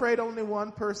 I'm afraid only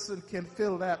one person can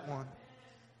fill that one.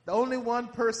 Only one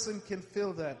person can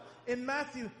fill that. In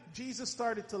Matthew, Jesus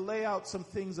started to lay out some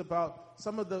things about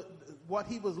some of what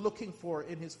he was looking for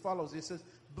in his followers. He says,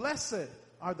 blessed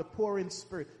are the poor in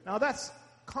spirit. Now that's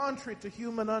contrary to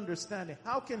human understanding.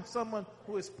 How can someone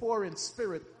who is poor in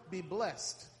spirit be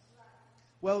blessed?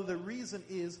 Well, the reason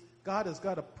is God has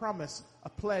got a promise, a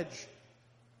pledge,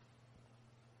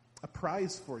 a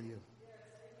prize for you.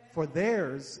 For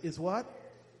theirs is what?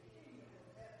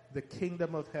 The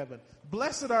kingdom of heaven.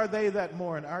 Blessed are they that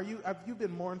mourn. Have you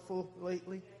been mournful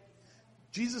lately?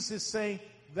 Jesus is saying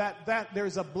that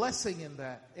there's a blessing in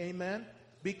that. Amen.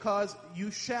 Because you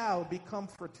shall be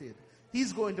comforted.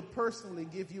 He's going to personally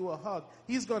give you a hug.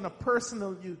 He's going to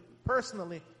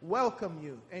personally welcome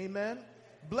you. Amen.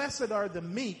 Blessed are the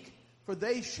meek, for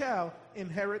they shall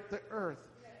inherit the earth.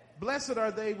 Blessed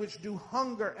are they which do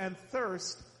hunger and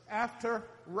thirst after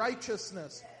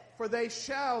righteousness, for they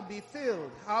shall be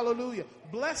filled. Hallelujah.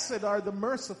 Blessed are the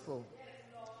merciful,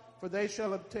 for they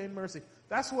shall obtain mercy.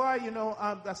 That's why,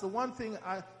 that's the one thing,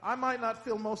 I might not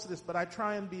feel most of this, but I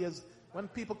try and be when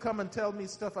people come and tell me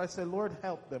stuff, I say, Lord,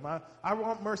 help them. I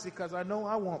want mercy because I know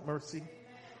I want mercy.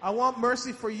 I want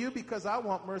mercy for you because I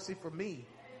want mercy for me.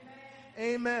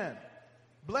 Amen.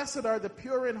 Blessed are the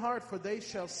pure in heart, for they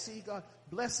shall see God.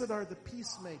 Blessed are the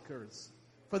peacemakers,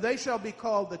 for they shall be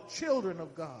called the children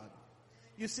of God.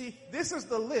 You see, this is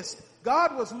the list.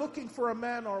 God was looking for a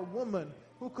man or woman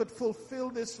who could fulfill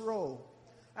this role.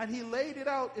 And he laid it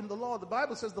out in the law. The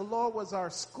Bible says the law was our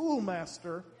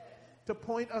schoolmaster to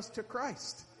point us to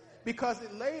Christ, because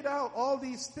it laid out all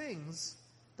these things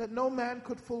that no man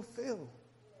could fulfill,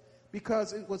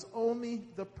 because it was only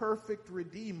the perfect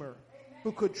Redeemer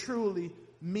who could truly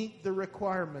meet the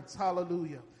requirements.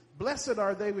 Hallelujah. Blessed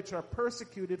are they which are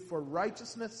persecuted for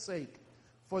righteousness' sake,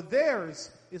 for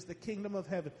theirs is the kingdom of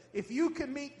heaven. If you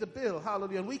can meet the bill,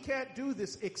 hallelujah, and we can't do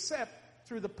this except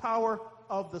through the power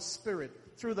of the Spirit,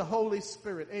 through the Holy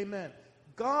Spirit. Amen.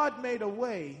 God made a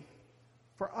way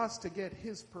for us to get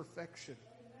his perfection.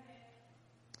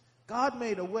 God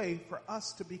made a way for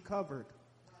us to be covered.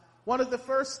 One of the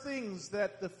first things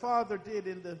that the father did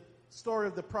in the story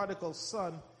of the prodigal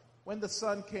son, when the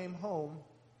son came home,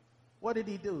 what did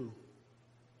he do?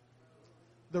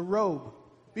 The robe.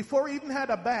 Before he even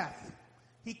had a bath,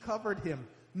 he covered him.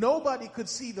 Nobody could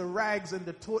see the rags and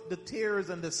the tears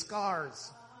and the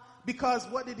scars. Because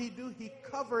what did he do? He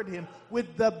covered him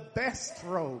with the best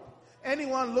robe.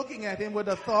 Anyone looking at him would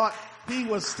have thought he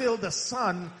was still the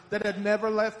son that had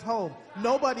never left home.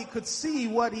 Nobody could see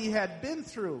what he had been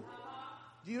through.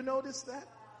 Do you notice that?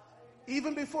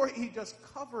 Even before, he just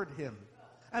covered him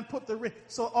and put the ring.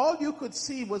 So all you could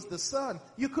see was the son.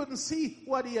 You couldn't see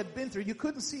what he had been through. You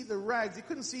couldn't see the rags. You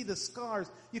couldn't see the scars.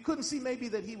 You couldn't see maybe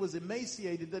that he was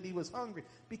emaciated, that he was hungry,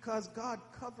 because God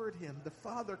covered him. The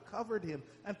Father covered him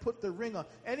and put the ring on.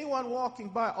 Anyone walking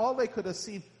by, all they could have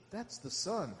seen, that's the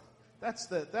son. That's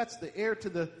the heir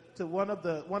to one of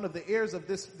the heirs of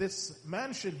this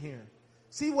mansion here.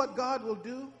 See what God will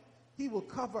do? He will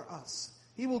cover us.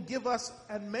 He will give us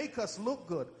and make us look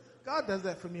good. God does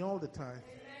that for me all the time.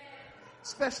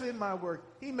 Especially in my work.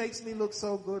 He makes me look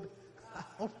so good. I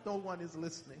hope no one is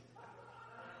listening.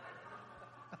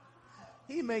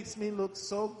 He makes me look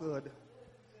so good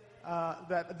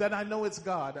that I know it's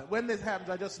God. When this happens,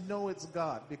 I just know it's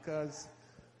God, because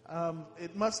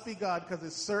it must be God, because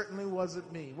it certainly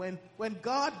wasn't me. When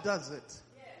God does it,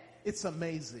 it's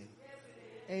amazing.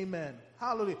 Amen.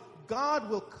 Hallelujah. God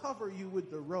will cover you with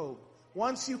the robe.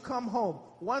 Once you come home,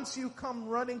 once you come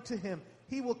running to him,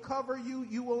 he will cover you.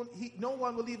 No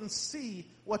one will even see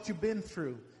what you've been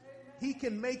through. He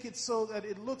can make it so that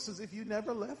it looks as if you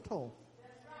never left home.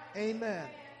 Amen.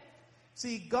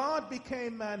 See, God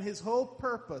became man. His whole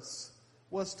purpose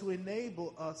was to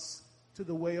enable us to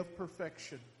the way of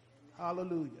perfection.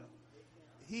 Hallelujah.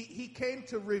 He came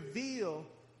to reveal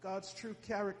God's true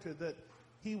character, that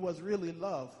he was really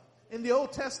love. In the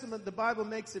Old Testament, the Bible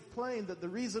makes it plain that the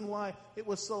reason why it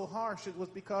was so harsh, it was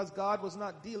because God was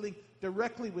not dealing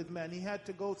directly with man. He had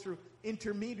to go through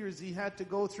intermediaries. He had to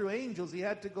go through angels. He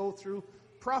had to go through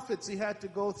prophets. He had to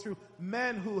go through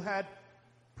men who had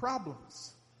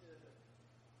problems.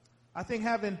 I think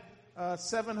having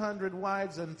 700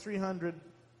 wives and 300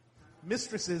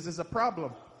 mistresses is a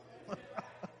problem.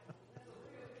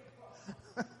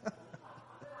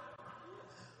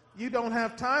 You don't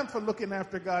have time for looking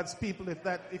after God's people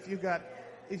if you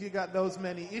got those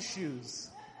many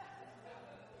issues.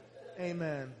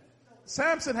 Amen.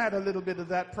 Samson had a little bit of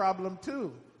that problem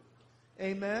too.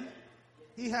 Amen.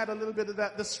 He had a little bit of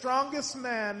that. The strongest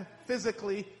man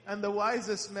physically and the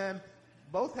wisest man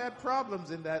both had problems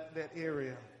in that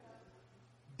area.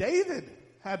 David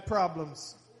had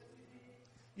problems.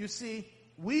 You see,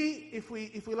 if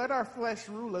we let our flesh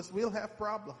rule us, we'll have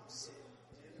problems.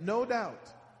 No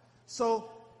doubt.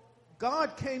 So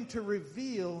God came to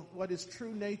reveal what his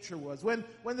true nature was. When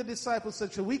the disciples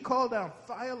said, "Shall we call down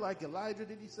fire like Elijah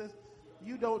did?" He says,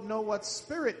 "You don't know what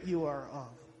spirit you are of.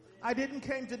 I didn't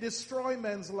came to destroy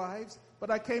men's lives, but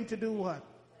I came to do what?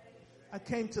 I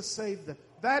came to save them."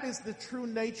 That is the true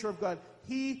nature of God.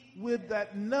 He would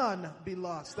that none be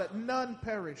lost, that none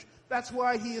perish. That's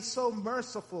why he is so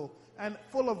merciful and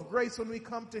full of grace when we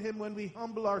come to him, when we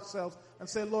humble ourselves and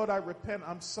say, "Lord, I repent.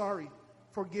 I'm sorry.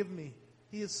 Forgive me."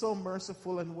 He is so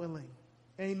merciful and willing.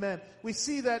 Amen. We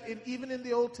see that even in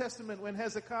the Old Testament when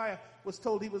Hezekiah was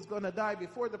told he was going to die,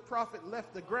 before the prophet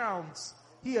left the grounds,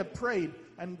 he had prayed,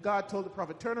 and God told the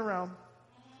prophet, turn around,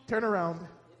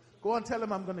 go and tell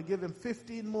him I'm going to give him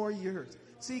 15 more years.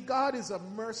 See, God is a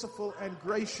merciful and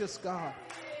gracious God.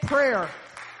 Prayer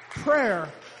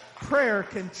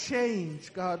can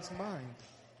change God's mind.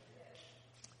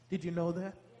 Did you know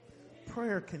that?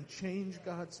 Prayer can change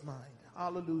God's mind.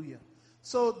 Hallelujah.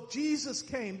 So Jesus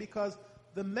came because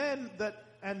the men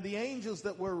and the angels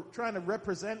that were trying to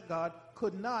represent God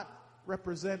could not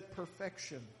represent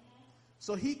perfection.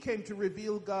 So he came to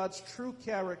reveal God's true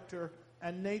character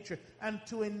and nature and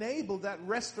to enable that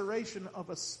restoration of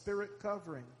a spirit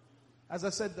covering. As I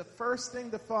said, the first thing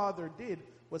the Father did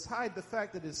was hide the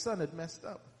fact that his son had messed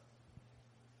up.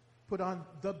 Put on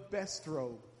the best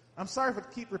robe. I'm sorry if I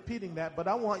keep repeating that, but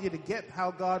I want you to get how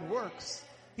God works.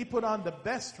 He put on the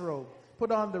best robe, put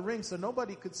on the ring so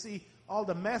nobody could see all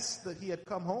the mess that he had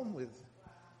come home with.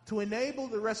 To enable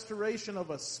the restoration of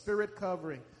a spirit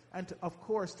covering and, of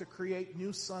course, to create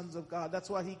new sons of God. That's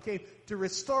why he came, to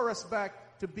restore us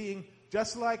back to being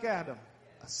just like Adam,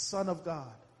 a son of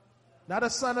God. Not a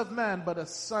son of man, but a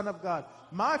son of God.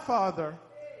 My Father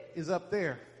is up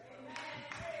there.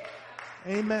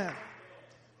 Amen.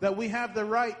 That we have the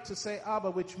right to say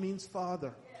Abba, which means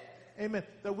Father. Amen.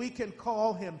 That we can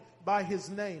call him by his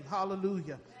name.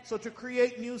 Hallelujah. So to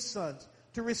create new sons,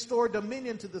 to restore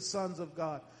dominion to the sons of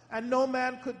God. And no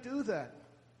man could do that.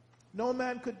 No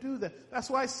man could do that. That's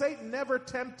why Satan never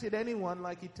tempted anyone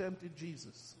like he tempted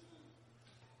Jesus.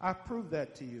 I've proved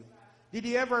that to you. Did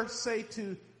he ever say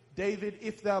to David,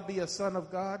 "If thou be a son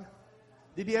of God"?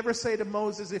 Did he ever say to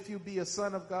Moses, "If you be a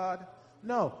son of God"?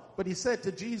 No. But he said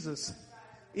to Jesus,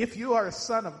 "If you are a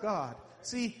son of God."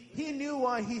 See, he knew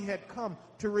why he had come,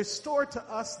 to restore to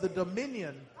us the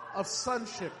dominion of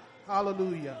sonship.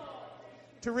 Hallelujah.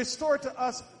 To restore to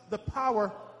us the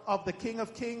power of the King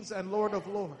of Kings and Lord of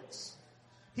Lords.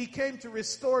 He came to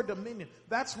restore dominion.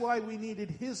 That's why we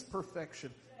needed his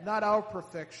perfection, not our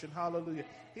perfection. Hallelujah.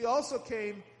 He also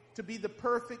came to be the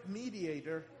perfect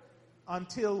mediator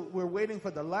until we're waiting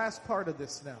for the last part of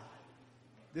this now.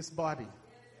 This body.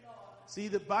 See,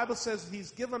 the Bible says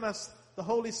he's given us the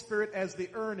Holy Spirit as the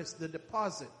earnest, the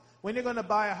deposit. When you're going to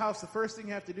buy a house, the first thing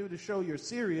you have to do to show you're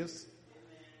serious,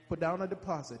 put down a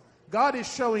deposit. God is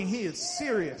showing he is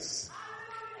serious.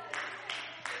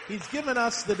 He's given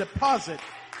us the deposit,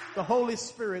 the Holy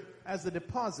Spirit as the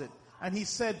deposit. And he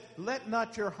said, "Let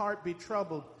not your heart be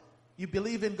troubled. You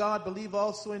believe in God, believe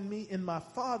also in me. In my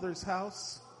Father's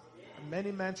house are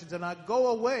many mansions, and I go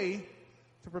away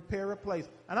to prepare a place."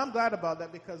 And I'm glad about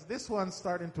that because this one's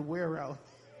starting to wear out.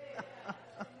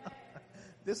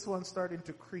 This one's starting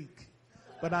to creak.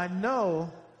 But I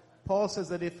know, Paul says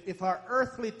that if our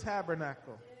earthly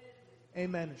tabernacle,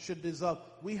 amen, should dissolve,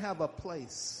 we have a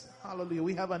place. Hallelujah.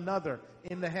 We have another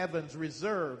in the heavens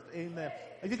reserved. Amen.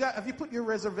 Have you put your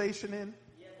reservation in?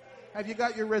 Have you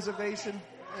got your reservation?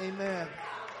 Amen.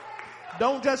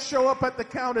 Don't just show up at the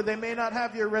counter. They may not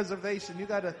have your reservation. You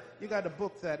gotta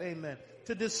book that. Amen.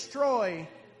 To destroy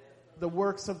the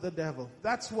works of the devil.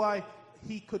 That's why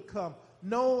he could come.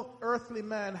 No earthly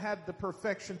man had the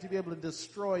perfection to be able to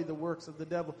destroy the works of the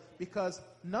devil because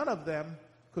none of them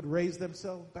could raise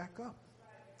themselves back up.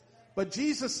 But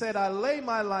Jesus said, I lay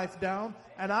my life down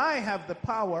and I have the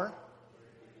power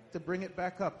to bring it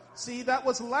back up. See, that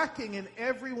was lacking in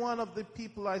every one of the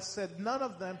people I said. None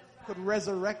of them could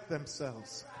resurrect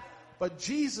themselves. But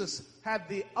Jesus had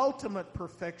the ultimate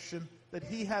perfection, that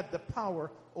he had the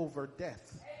power over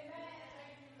death.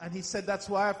 And he said, that's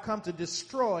why I've come to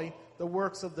destroy the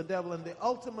works of the devil. And the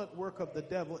ultimate work of the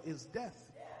devil is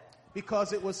death.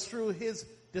 Because it was through his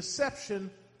deception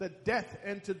that death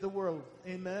entered the world.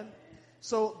 Amen.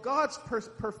 So God's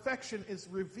perfection is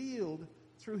revealed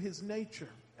through his nature.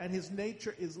 And his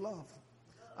nature is love.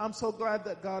 I'm so glad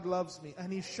that God loves me.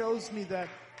 And he shows me that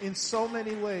in so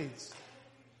many ways.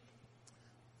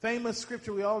 Famous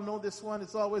scripture, we all know this one.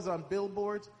 It's always on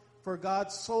billboards. For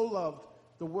God so loved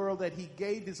the world that he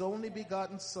gave his only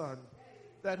begotten Son,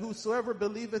 that whosoever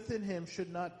believeth in him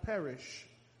should not perish,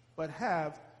 but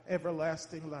have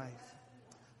everlasting life.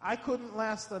 I couldn't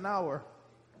last an hour,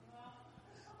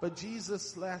 but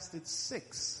Jesus lasted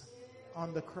 6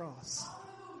 on the cross.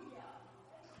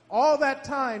 All that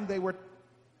time they were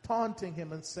taunting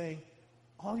him and saying,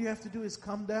 all you have to do is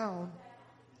come down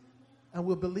and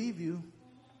we'll believe you.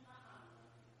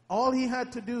 All he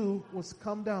had to do was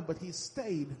come down, but he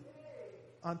stayed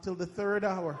until the 3rd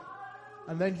hour.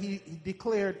 And then he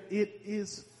declared, it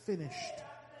is finished.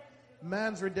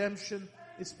 Man's redemption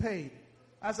is paid.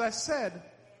 As I said,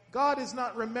 God is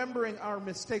not remembering our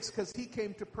mistakes because he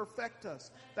came to perfect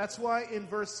us. That's why in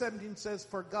verse 17 says,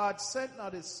 for God sent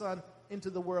not his Son into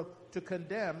the world to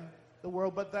condemn the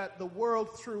world, but that the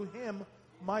world through him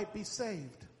might be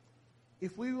saved.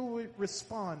 If we will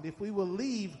respond, if we will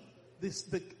leave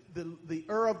the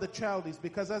Ur of the Chaldees,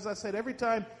 because as I said, every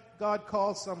time God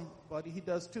calls somebody, he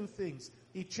does 2 things.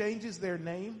 He changes their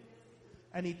name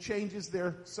and he changes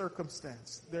their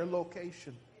circumstance, their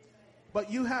location.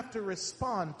 But you have to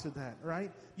respond to that,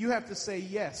 right? You have to say,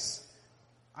 yes,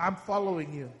 I'm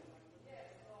following you.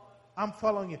 I'm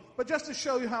following you. But just to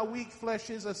show you how weak flesh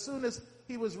is, as soon as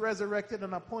he was resurrected,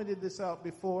 and I pointed this out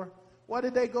before, what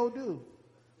did they go do?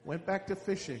 Went back to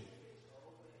fishing.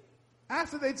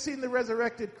 After they'd seen the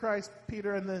resurrected Christ,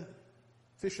 Peter and the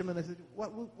fishermen, they said,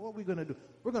 what are we going to do?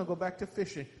 We're going to go back to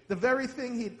fishing. The very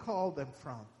thing he'd called them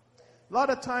from. A lot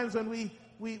of times when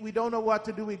we don't know what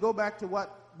to do, we go back to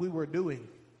what we were doing.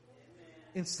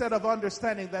 Instead of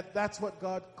understanding that that's what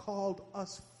God called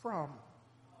us from.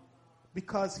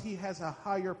 Because he has a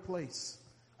higher place,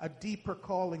 a deeper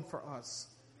calling for us,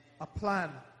 a plan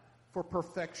for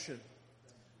perfection.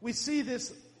 We see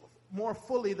this more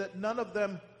fully, that none of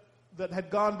them that had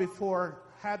gone before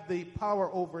had the power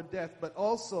over death, but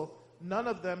also none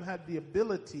of them had the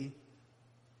ability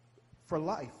for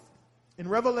life. In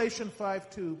Revelation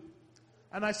 5:2,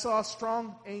 and I saw a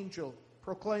strong angel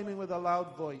proclaiming with a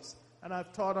loud voice, and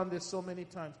I've taught on this so many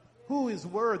times, who is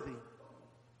worthy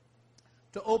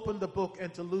to open the book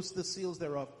and to loose the seals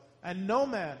thereof? And no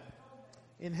man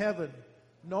in heaven,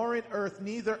 nor in earth,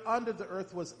 neither under the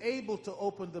earth, was able to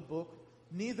open the book,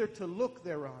 neither to look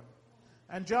thereon.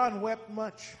 And John wept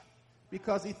much,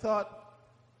 because he thought,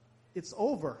 it's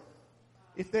over.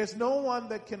 If there's no one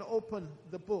that can open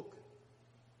the book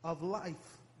of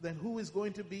life, then who is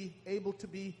going to be able to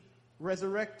be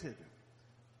resurrected?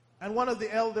 And one of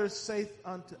the elders saith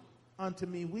unto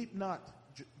me, weep not,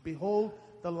 behold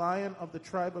the Lion of the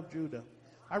tribe of Judah.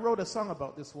 I wrote a song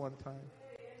about this one time.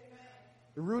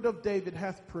 The root of David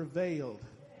hath prevailed.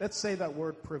 Let's say that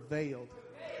word, prevailed.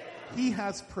 He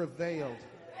has prevailed.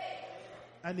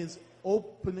 And is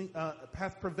opening,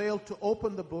 hath prevailed to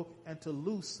open the book and to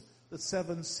loose the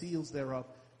 7 seals thereof.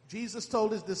 Jesus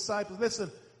told his disciples,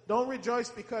 listen, don't rejoice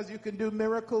because you can do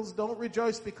miracles. Don't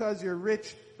rejoice because you're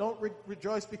rich. Don't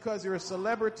rejoice because you're a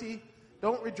celebrity.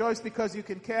 Don't rejoice because you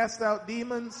can cast out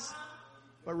demons.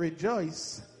 But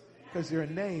rejoice because your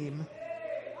name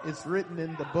is written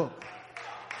in the book.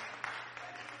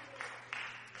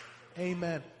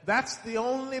 Amen. That's the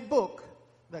only book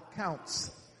that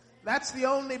counts. That's the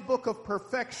only book of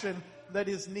perfection that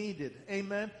is needed.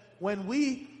 Amen. When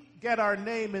we get our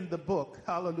name in the book,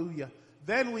 hallelujah,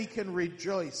 then we can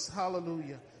rejoice,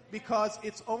 hallelujah, because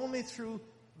it's only through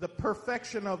the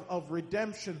perfection of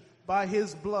redemption by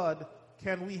his blood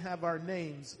can we have our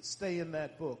names stay in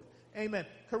that book. Amen.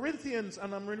 Corinthians,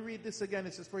 and I'm going to read this again,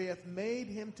 it says, for he hath made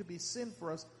him to be sin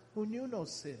for us who knew no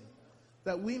sin,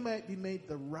 that we might be made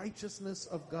the righteousness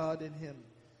of God in him.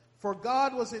 For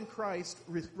God was in Christ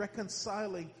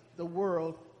reconciling the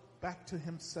world back to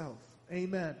himself.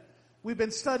 Amen. We've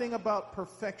been studying about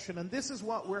perfection, and this is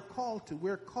what we're called to.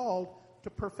 We're called to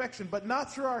perfection, but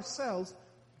not through ourselves,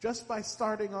 just by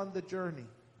starting on the journey.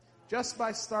 Just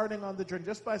by starting on the journey.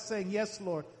 Just by saying, yes,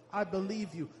 Lord, I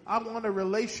believe you. I want a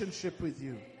relationship with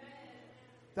you.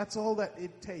 That's all that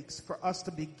it takes for us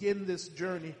to begin this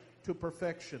journey to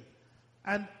perfection.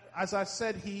 And as I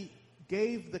said, he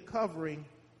gave the covering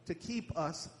to keep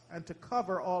us and to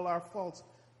cover all our faults.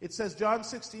 It says, John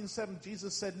 16:7,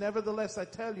 Jesus said, nevertheless, I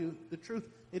tell you the truth,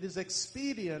 it is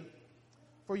expedient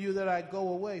for you that I go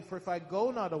away. For if I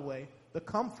go not away, the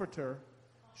Comforter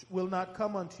will not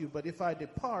come unto you. But if I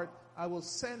depart, I will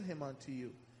send him unto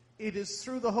you. It is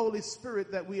through the Holy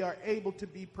Spirit that we are able to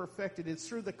be perfected. It's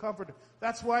through the Comforter.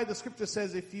 That's why the Scripture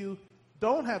says if you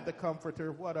don't have the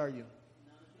Comforter, what are you?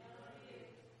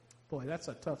 Boy, that's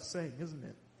a tough saying, isn't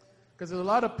it? Because there's a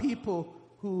lot of people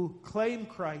who claim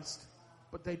Christ,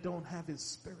 but they don't have his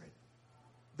Spirit.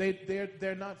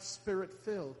 They're not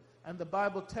Spirit-filled. And the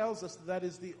Bible tells us that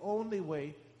is the only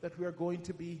way that we are going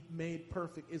to be made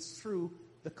perfect. It's through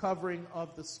the covering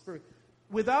of the Spirit.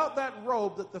 Without that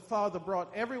robe that the Father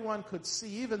brought, everyone could see,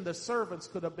 even the servants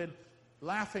could have been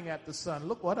laughing at the Son.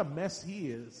 Look what a mess he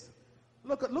is.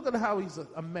 Look at how he's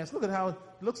a mess. Look at how it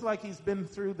looks like he's been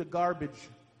through the garbage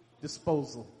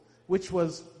disposal, which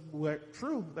was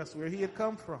true. That's where he had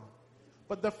come from.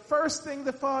 But the first thing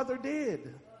the Father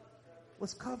did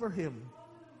was cover him.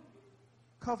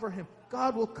 Cover him.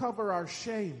 God will cover our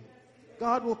shame.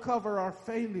 God will cover our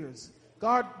failures.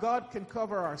 God can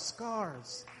cover our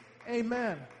scars.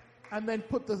 Amen. And then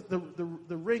put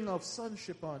the ring of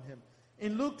sonship on him.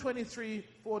 In Luke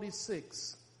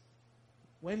 23:46,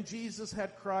 when Jesus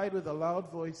had cried with a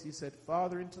loud voice, he said,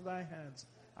 Father, into thy hands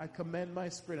I commend my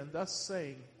spirit. And thus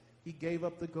saying, he gave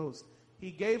up the ghost.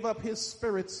 He gave up his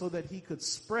spirit so that he could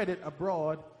spread it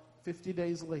abroad 50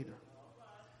 days later.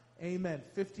 Amen.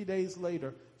 50 days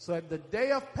later. So at the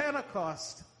day of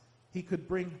Pentecost, he could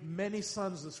bring many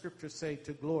sons, the scriptures say,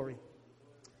 to glory.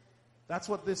 That's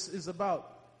what this is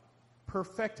about.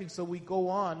 Perfecting. So we go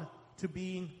on to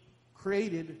being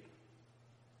created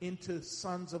into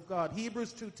sons of God.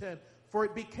 Hebrews 2:10. For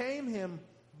it became him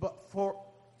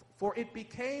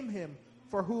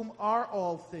for whom are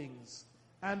all things,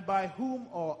 and by whom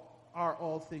are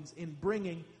all things, in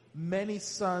bringing many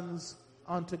sons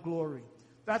unto glory.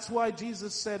 That's why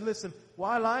Jesus said, listen,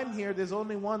 while I'm here, there's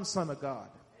only one Son of God.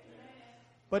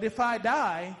 But if I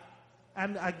die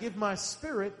and I give my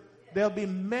spirit, there'll be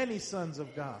many sons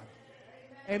of God.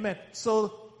 Amen.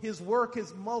 So his work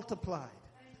is multiplied.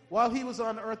 While he was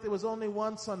on earth, there was only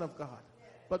one Son of God.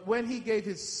 But when he gave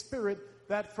his spirit,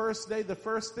 that first day, the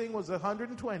first thing was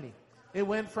 120. It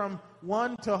went from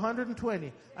 1 to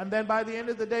 120. And then by the end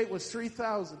of the day, it was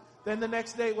 3,000. Then the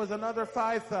next day, it was another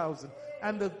 5,000.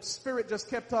 And the spirit just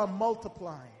kept on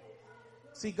multiplying.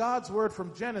 See, God's word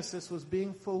from Genesis was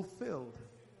being fulfilled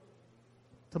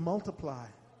to multiply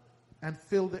and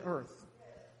fill the earth.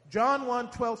 John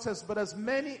 1:12 says, but as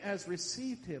many as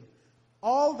received him,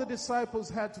 all the disciples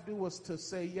had to do was to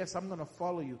say, yes, I'm going to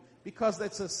follow you. Because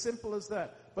that's as simple as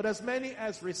that. But as many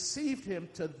as received him,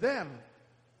 to them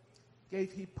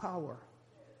gave he power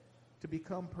to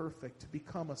become perfect, to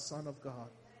become a son of God,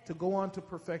 to go on to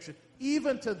perfection,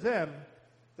 even to them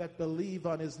that believe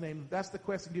on his name. That's the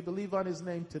question. Do you believe on his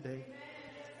name today?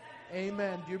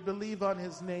 Amen. Do you believe on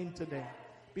his name today?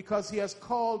 Because he has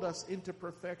called us into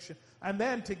perfection. And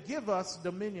then to give us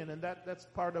dominion. And that's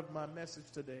part of my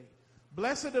message today.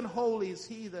 Blessed and holy is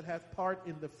he that hath part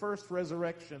in the first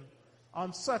resurrection.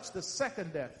 On such the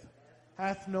second death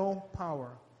hath no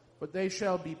power. But they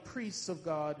shall be priests of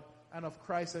God and of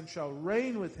Christ, and shall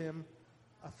reign with him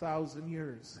 1,000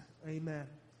 years. Amen.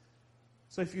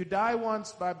 So if you die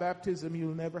once by baptism,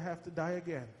 you'll never have to die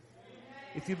again.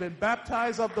 If you've been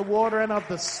baptized of the water and of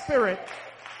the Spirit,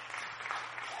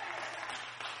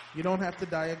 you don't have to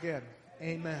die again.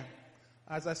 Amen.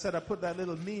 As I said, I put that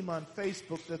little meme on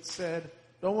Facebook that said,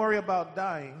 don't worry about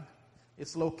dying.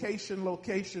 It's location,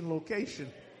 location, location.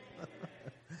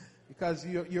 Because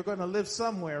you're going to live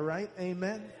somewhere, right?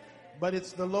 Amen. But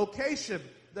it's the location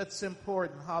that's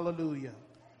important. Hallelujah.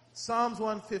 Psalms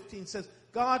 115 says,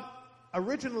 God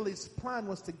originally his plan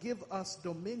was to give us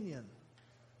dominion.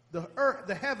 The earth,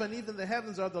 the heaven, even the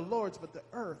heavens are the Lord's, but the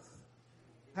earth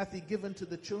hath he given to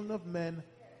the children of men.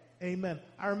 Amen.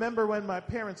 I remember when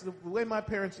the way my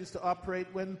parents used to operate,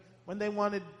 when they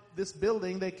wanted this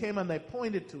building, they came and they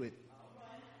pointed to it.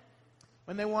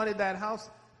 When they wanted that house,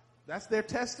 that's their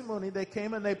testimony. They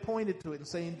came and they pointed to it and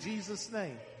say, in Jesus'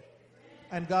 name.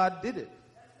 And God did it.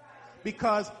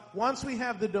 Because once we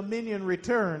have the dominion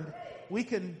returned, we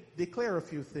can declare a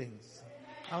few things.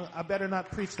 I better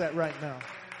not preach that right now.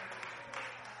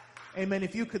 Amen.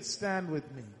 If you could stand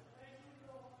with me.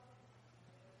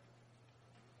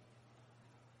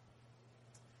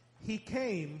 He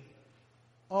came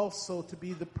also to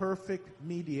be the perfect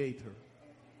mediator.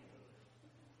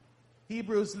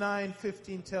 Hebrews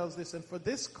 9:15 tells this, and for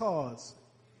this cause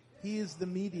he is the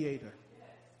mediator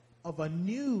of a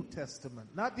new testament,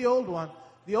 not the old one.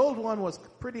 The old one was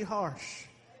pretty harsh.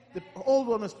 The old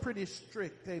one was pretty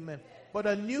strict, amen. But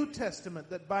a new testament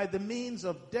that by the means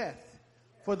of death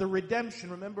for the redemption,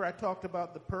 remember I talked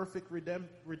about the perfect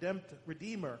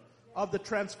redeemer of the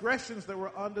transgressions that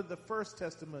were under the first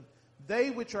testament, they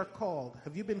which are called,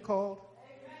 have you been called?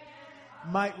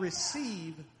 Amen. Might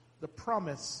receive the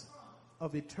promise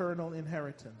of eternal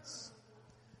inheritance.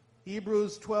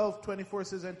 Hebrews 12:24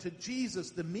 says, and to Jesus,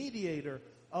 the mediator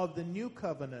of the new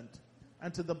covenant,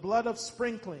 and to the blood of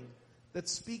sprinkling that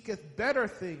speaketh better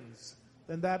things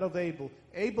than that of Abel.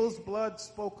 Abel's blood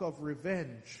spoke of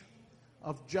revenge,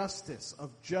 of justice, of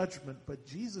judgment, but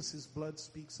Jesus' blood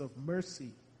speaks of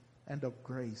mercy and of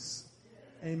grace.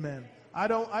 Amen. I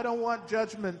don't want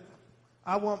judgment.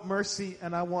 I want mercy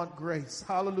and I want grace.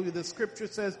 Hallelujah. The scripture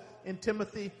says in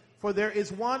Timothy, for there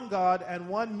is one God and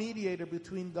one mediator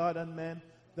between God and man,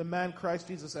 the man Christ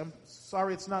Jesus. I'm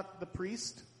sorry, it's not the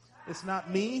priest. It's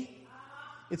not me.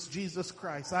 It's Jesus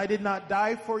Christ. I did not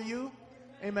die for you.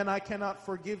 Amen. I cannot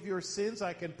forgive your sins.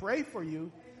 I can pray for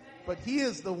you. But he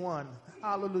is the one.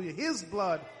 Hallelujah. His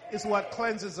blood is what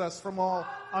cleanses us from all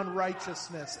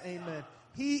unrighteousness. Amen.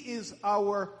 He is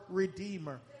our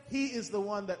Redeemer. He is the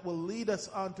one that will lead us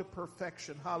on to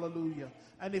perfection. Hallelujah.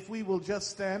 And if we will just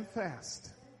stand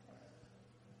fast,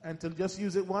 and to just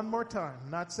use it one more time,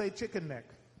 not say chicken neck.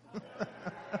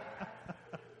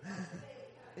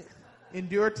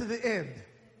 Endure to the end.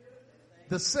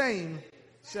 The same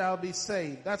shall be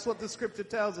saved. That's what the scripture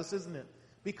tells us, isn't it?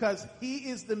 Because he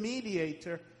is the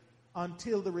mediator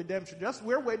until the redemption. Just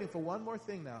we're waiting for one more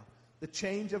thing now. The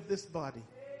change of this body.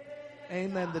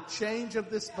 Amen. The change of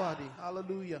this body.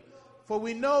 Hallelujah. For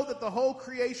we know that the whole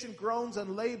creation groans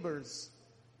and labors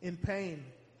in pain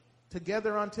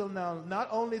together until now. Not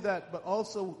only that, but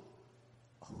also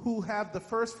who have the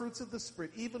first fruits of the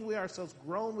Spirit, even we ourselves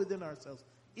groan within ourselves,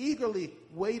 eagerly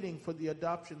waiting for the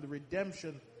adoption, the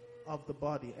redemption of the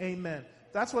body. Amen.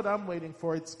 That's what I'm waiting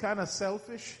for. It's kind of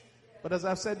selfish, but as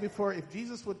I've said before, if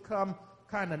Jesus would come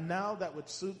kind of now, that would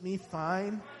suit me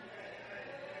fine.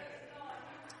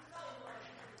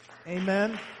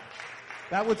 Amen.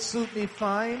 That would suit me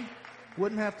fine.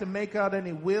 Wouldn't have to make out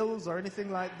any wills or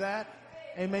anything like that.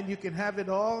 Amen. You can have it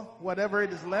all, whatever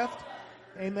it is left.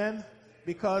 Amen.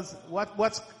 Because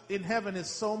what's in heaven is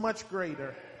so much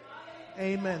greater.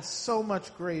 Amen. So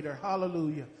much greater.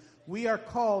 Hallelujah. We are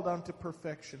called unto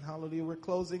perfection. Hallelujah. We're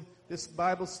closing this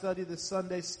Bible study, this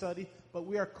Sunday study, but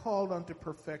we are called unto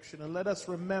perfection. And let us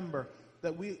remember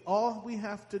that all we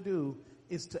have to do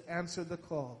is to answer the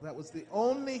call. That was the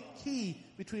only key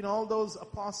between all those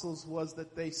apostles, was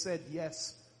that they said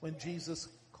yes when Jesus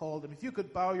called them. If you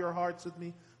could bow your hearts with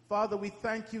me. Father, we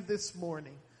thank you this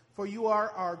morning, for you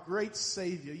are our great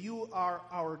Savior. You are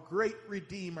our great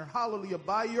Redeemer. Hallelujah.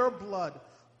 By your blood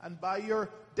and by your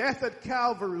death at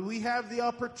Calvary, we have the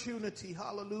opportunity,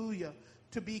 hallelujah,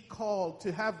 to be called,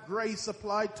 to have grace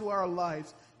applied to our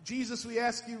lives. Jesus, we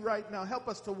ask you right now, help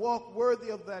us to walk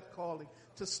worthy of that calling,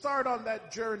 to start on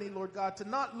that journey, Lord God, to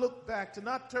not look back, to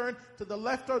not turn to the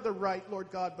left or the right,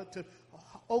 Lord God, but to,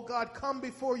 oh God, come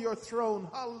before your throne,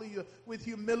 hallelujah, with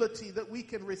humility, that we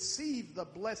can receive the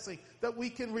blessing, that we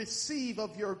can receive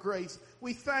of your grace.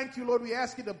 We thank you, Lord. We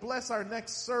ask you to bless our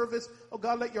next service. Oh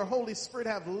God, let your Holy Spirit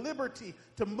have liberty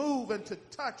to move and to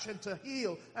touch and to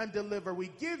heal and deliver. We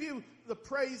give you the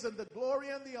praise and the glory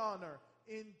and the honor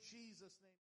in Jesus' name.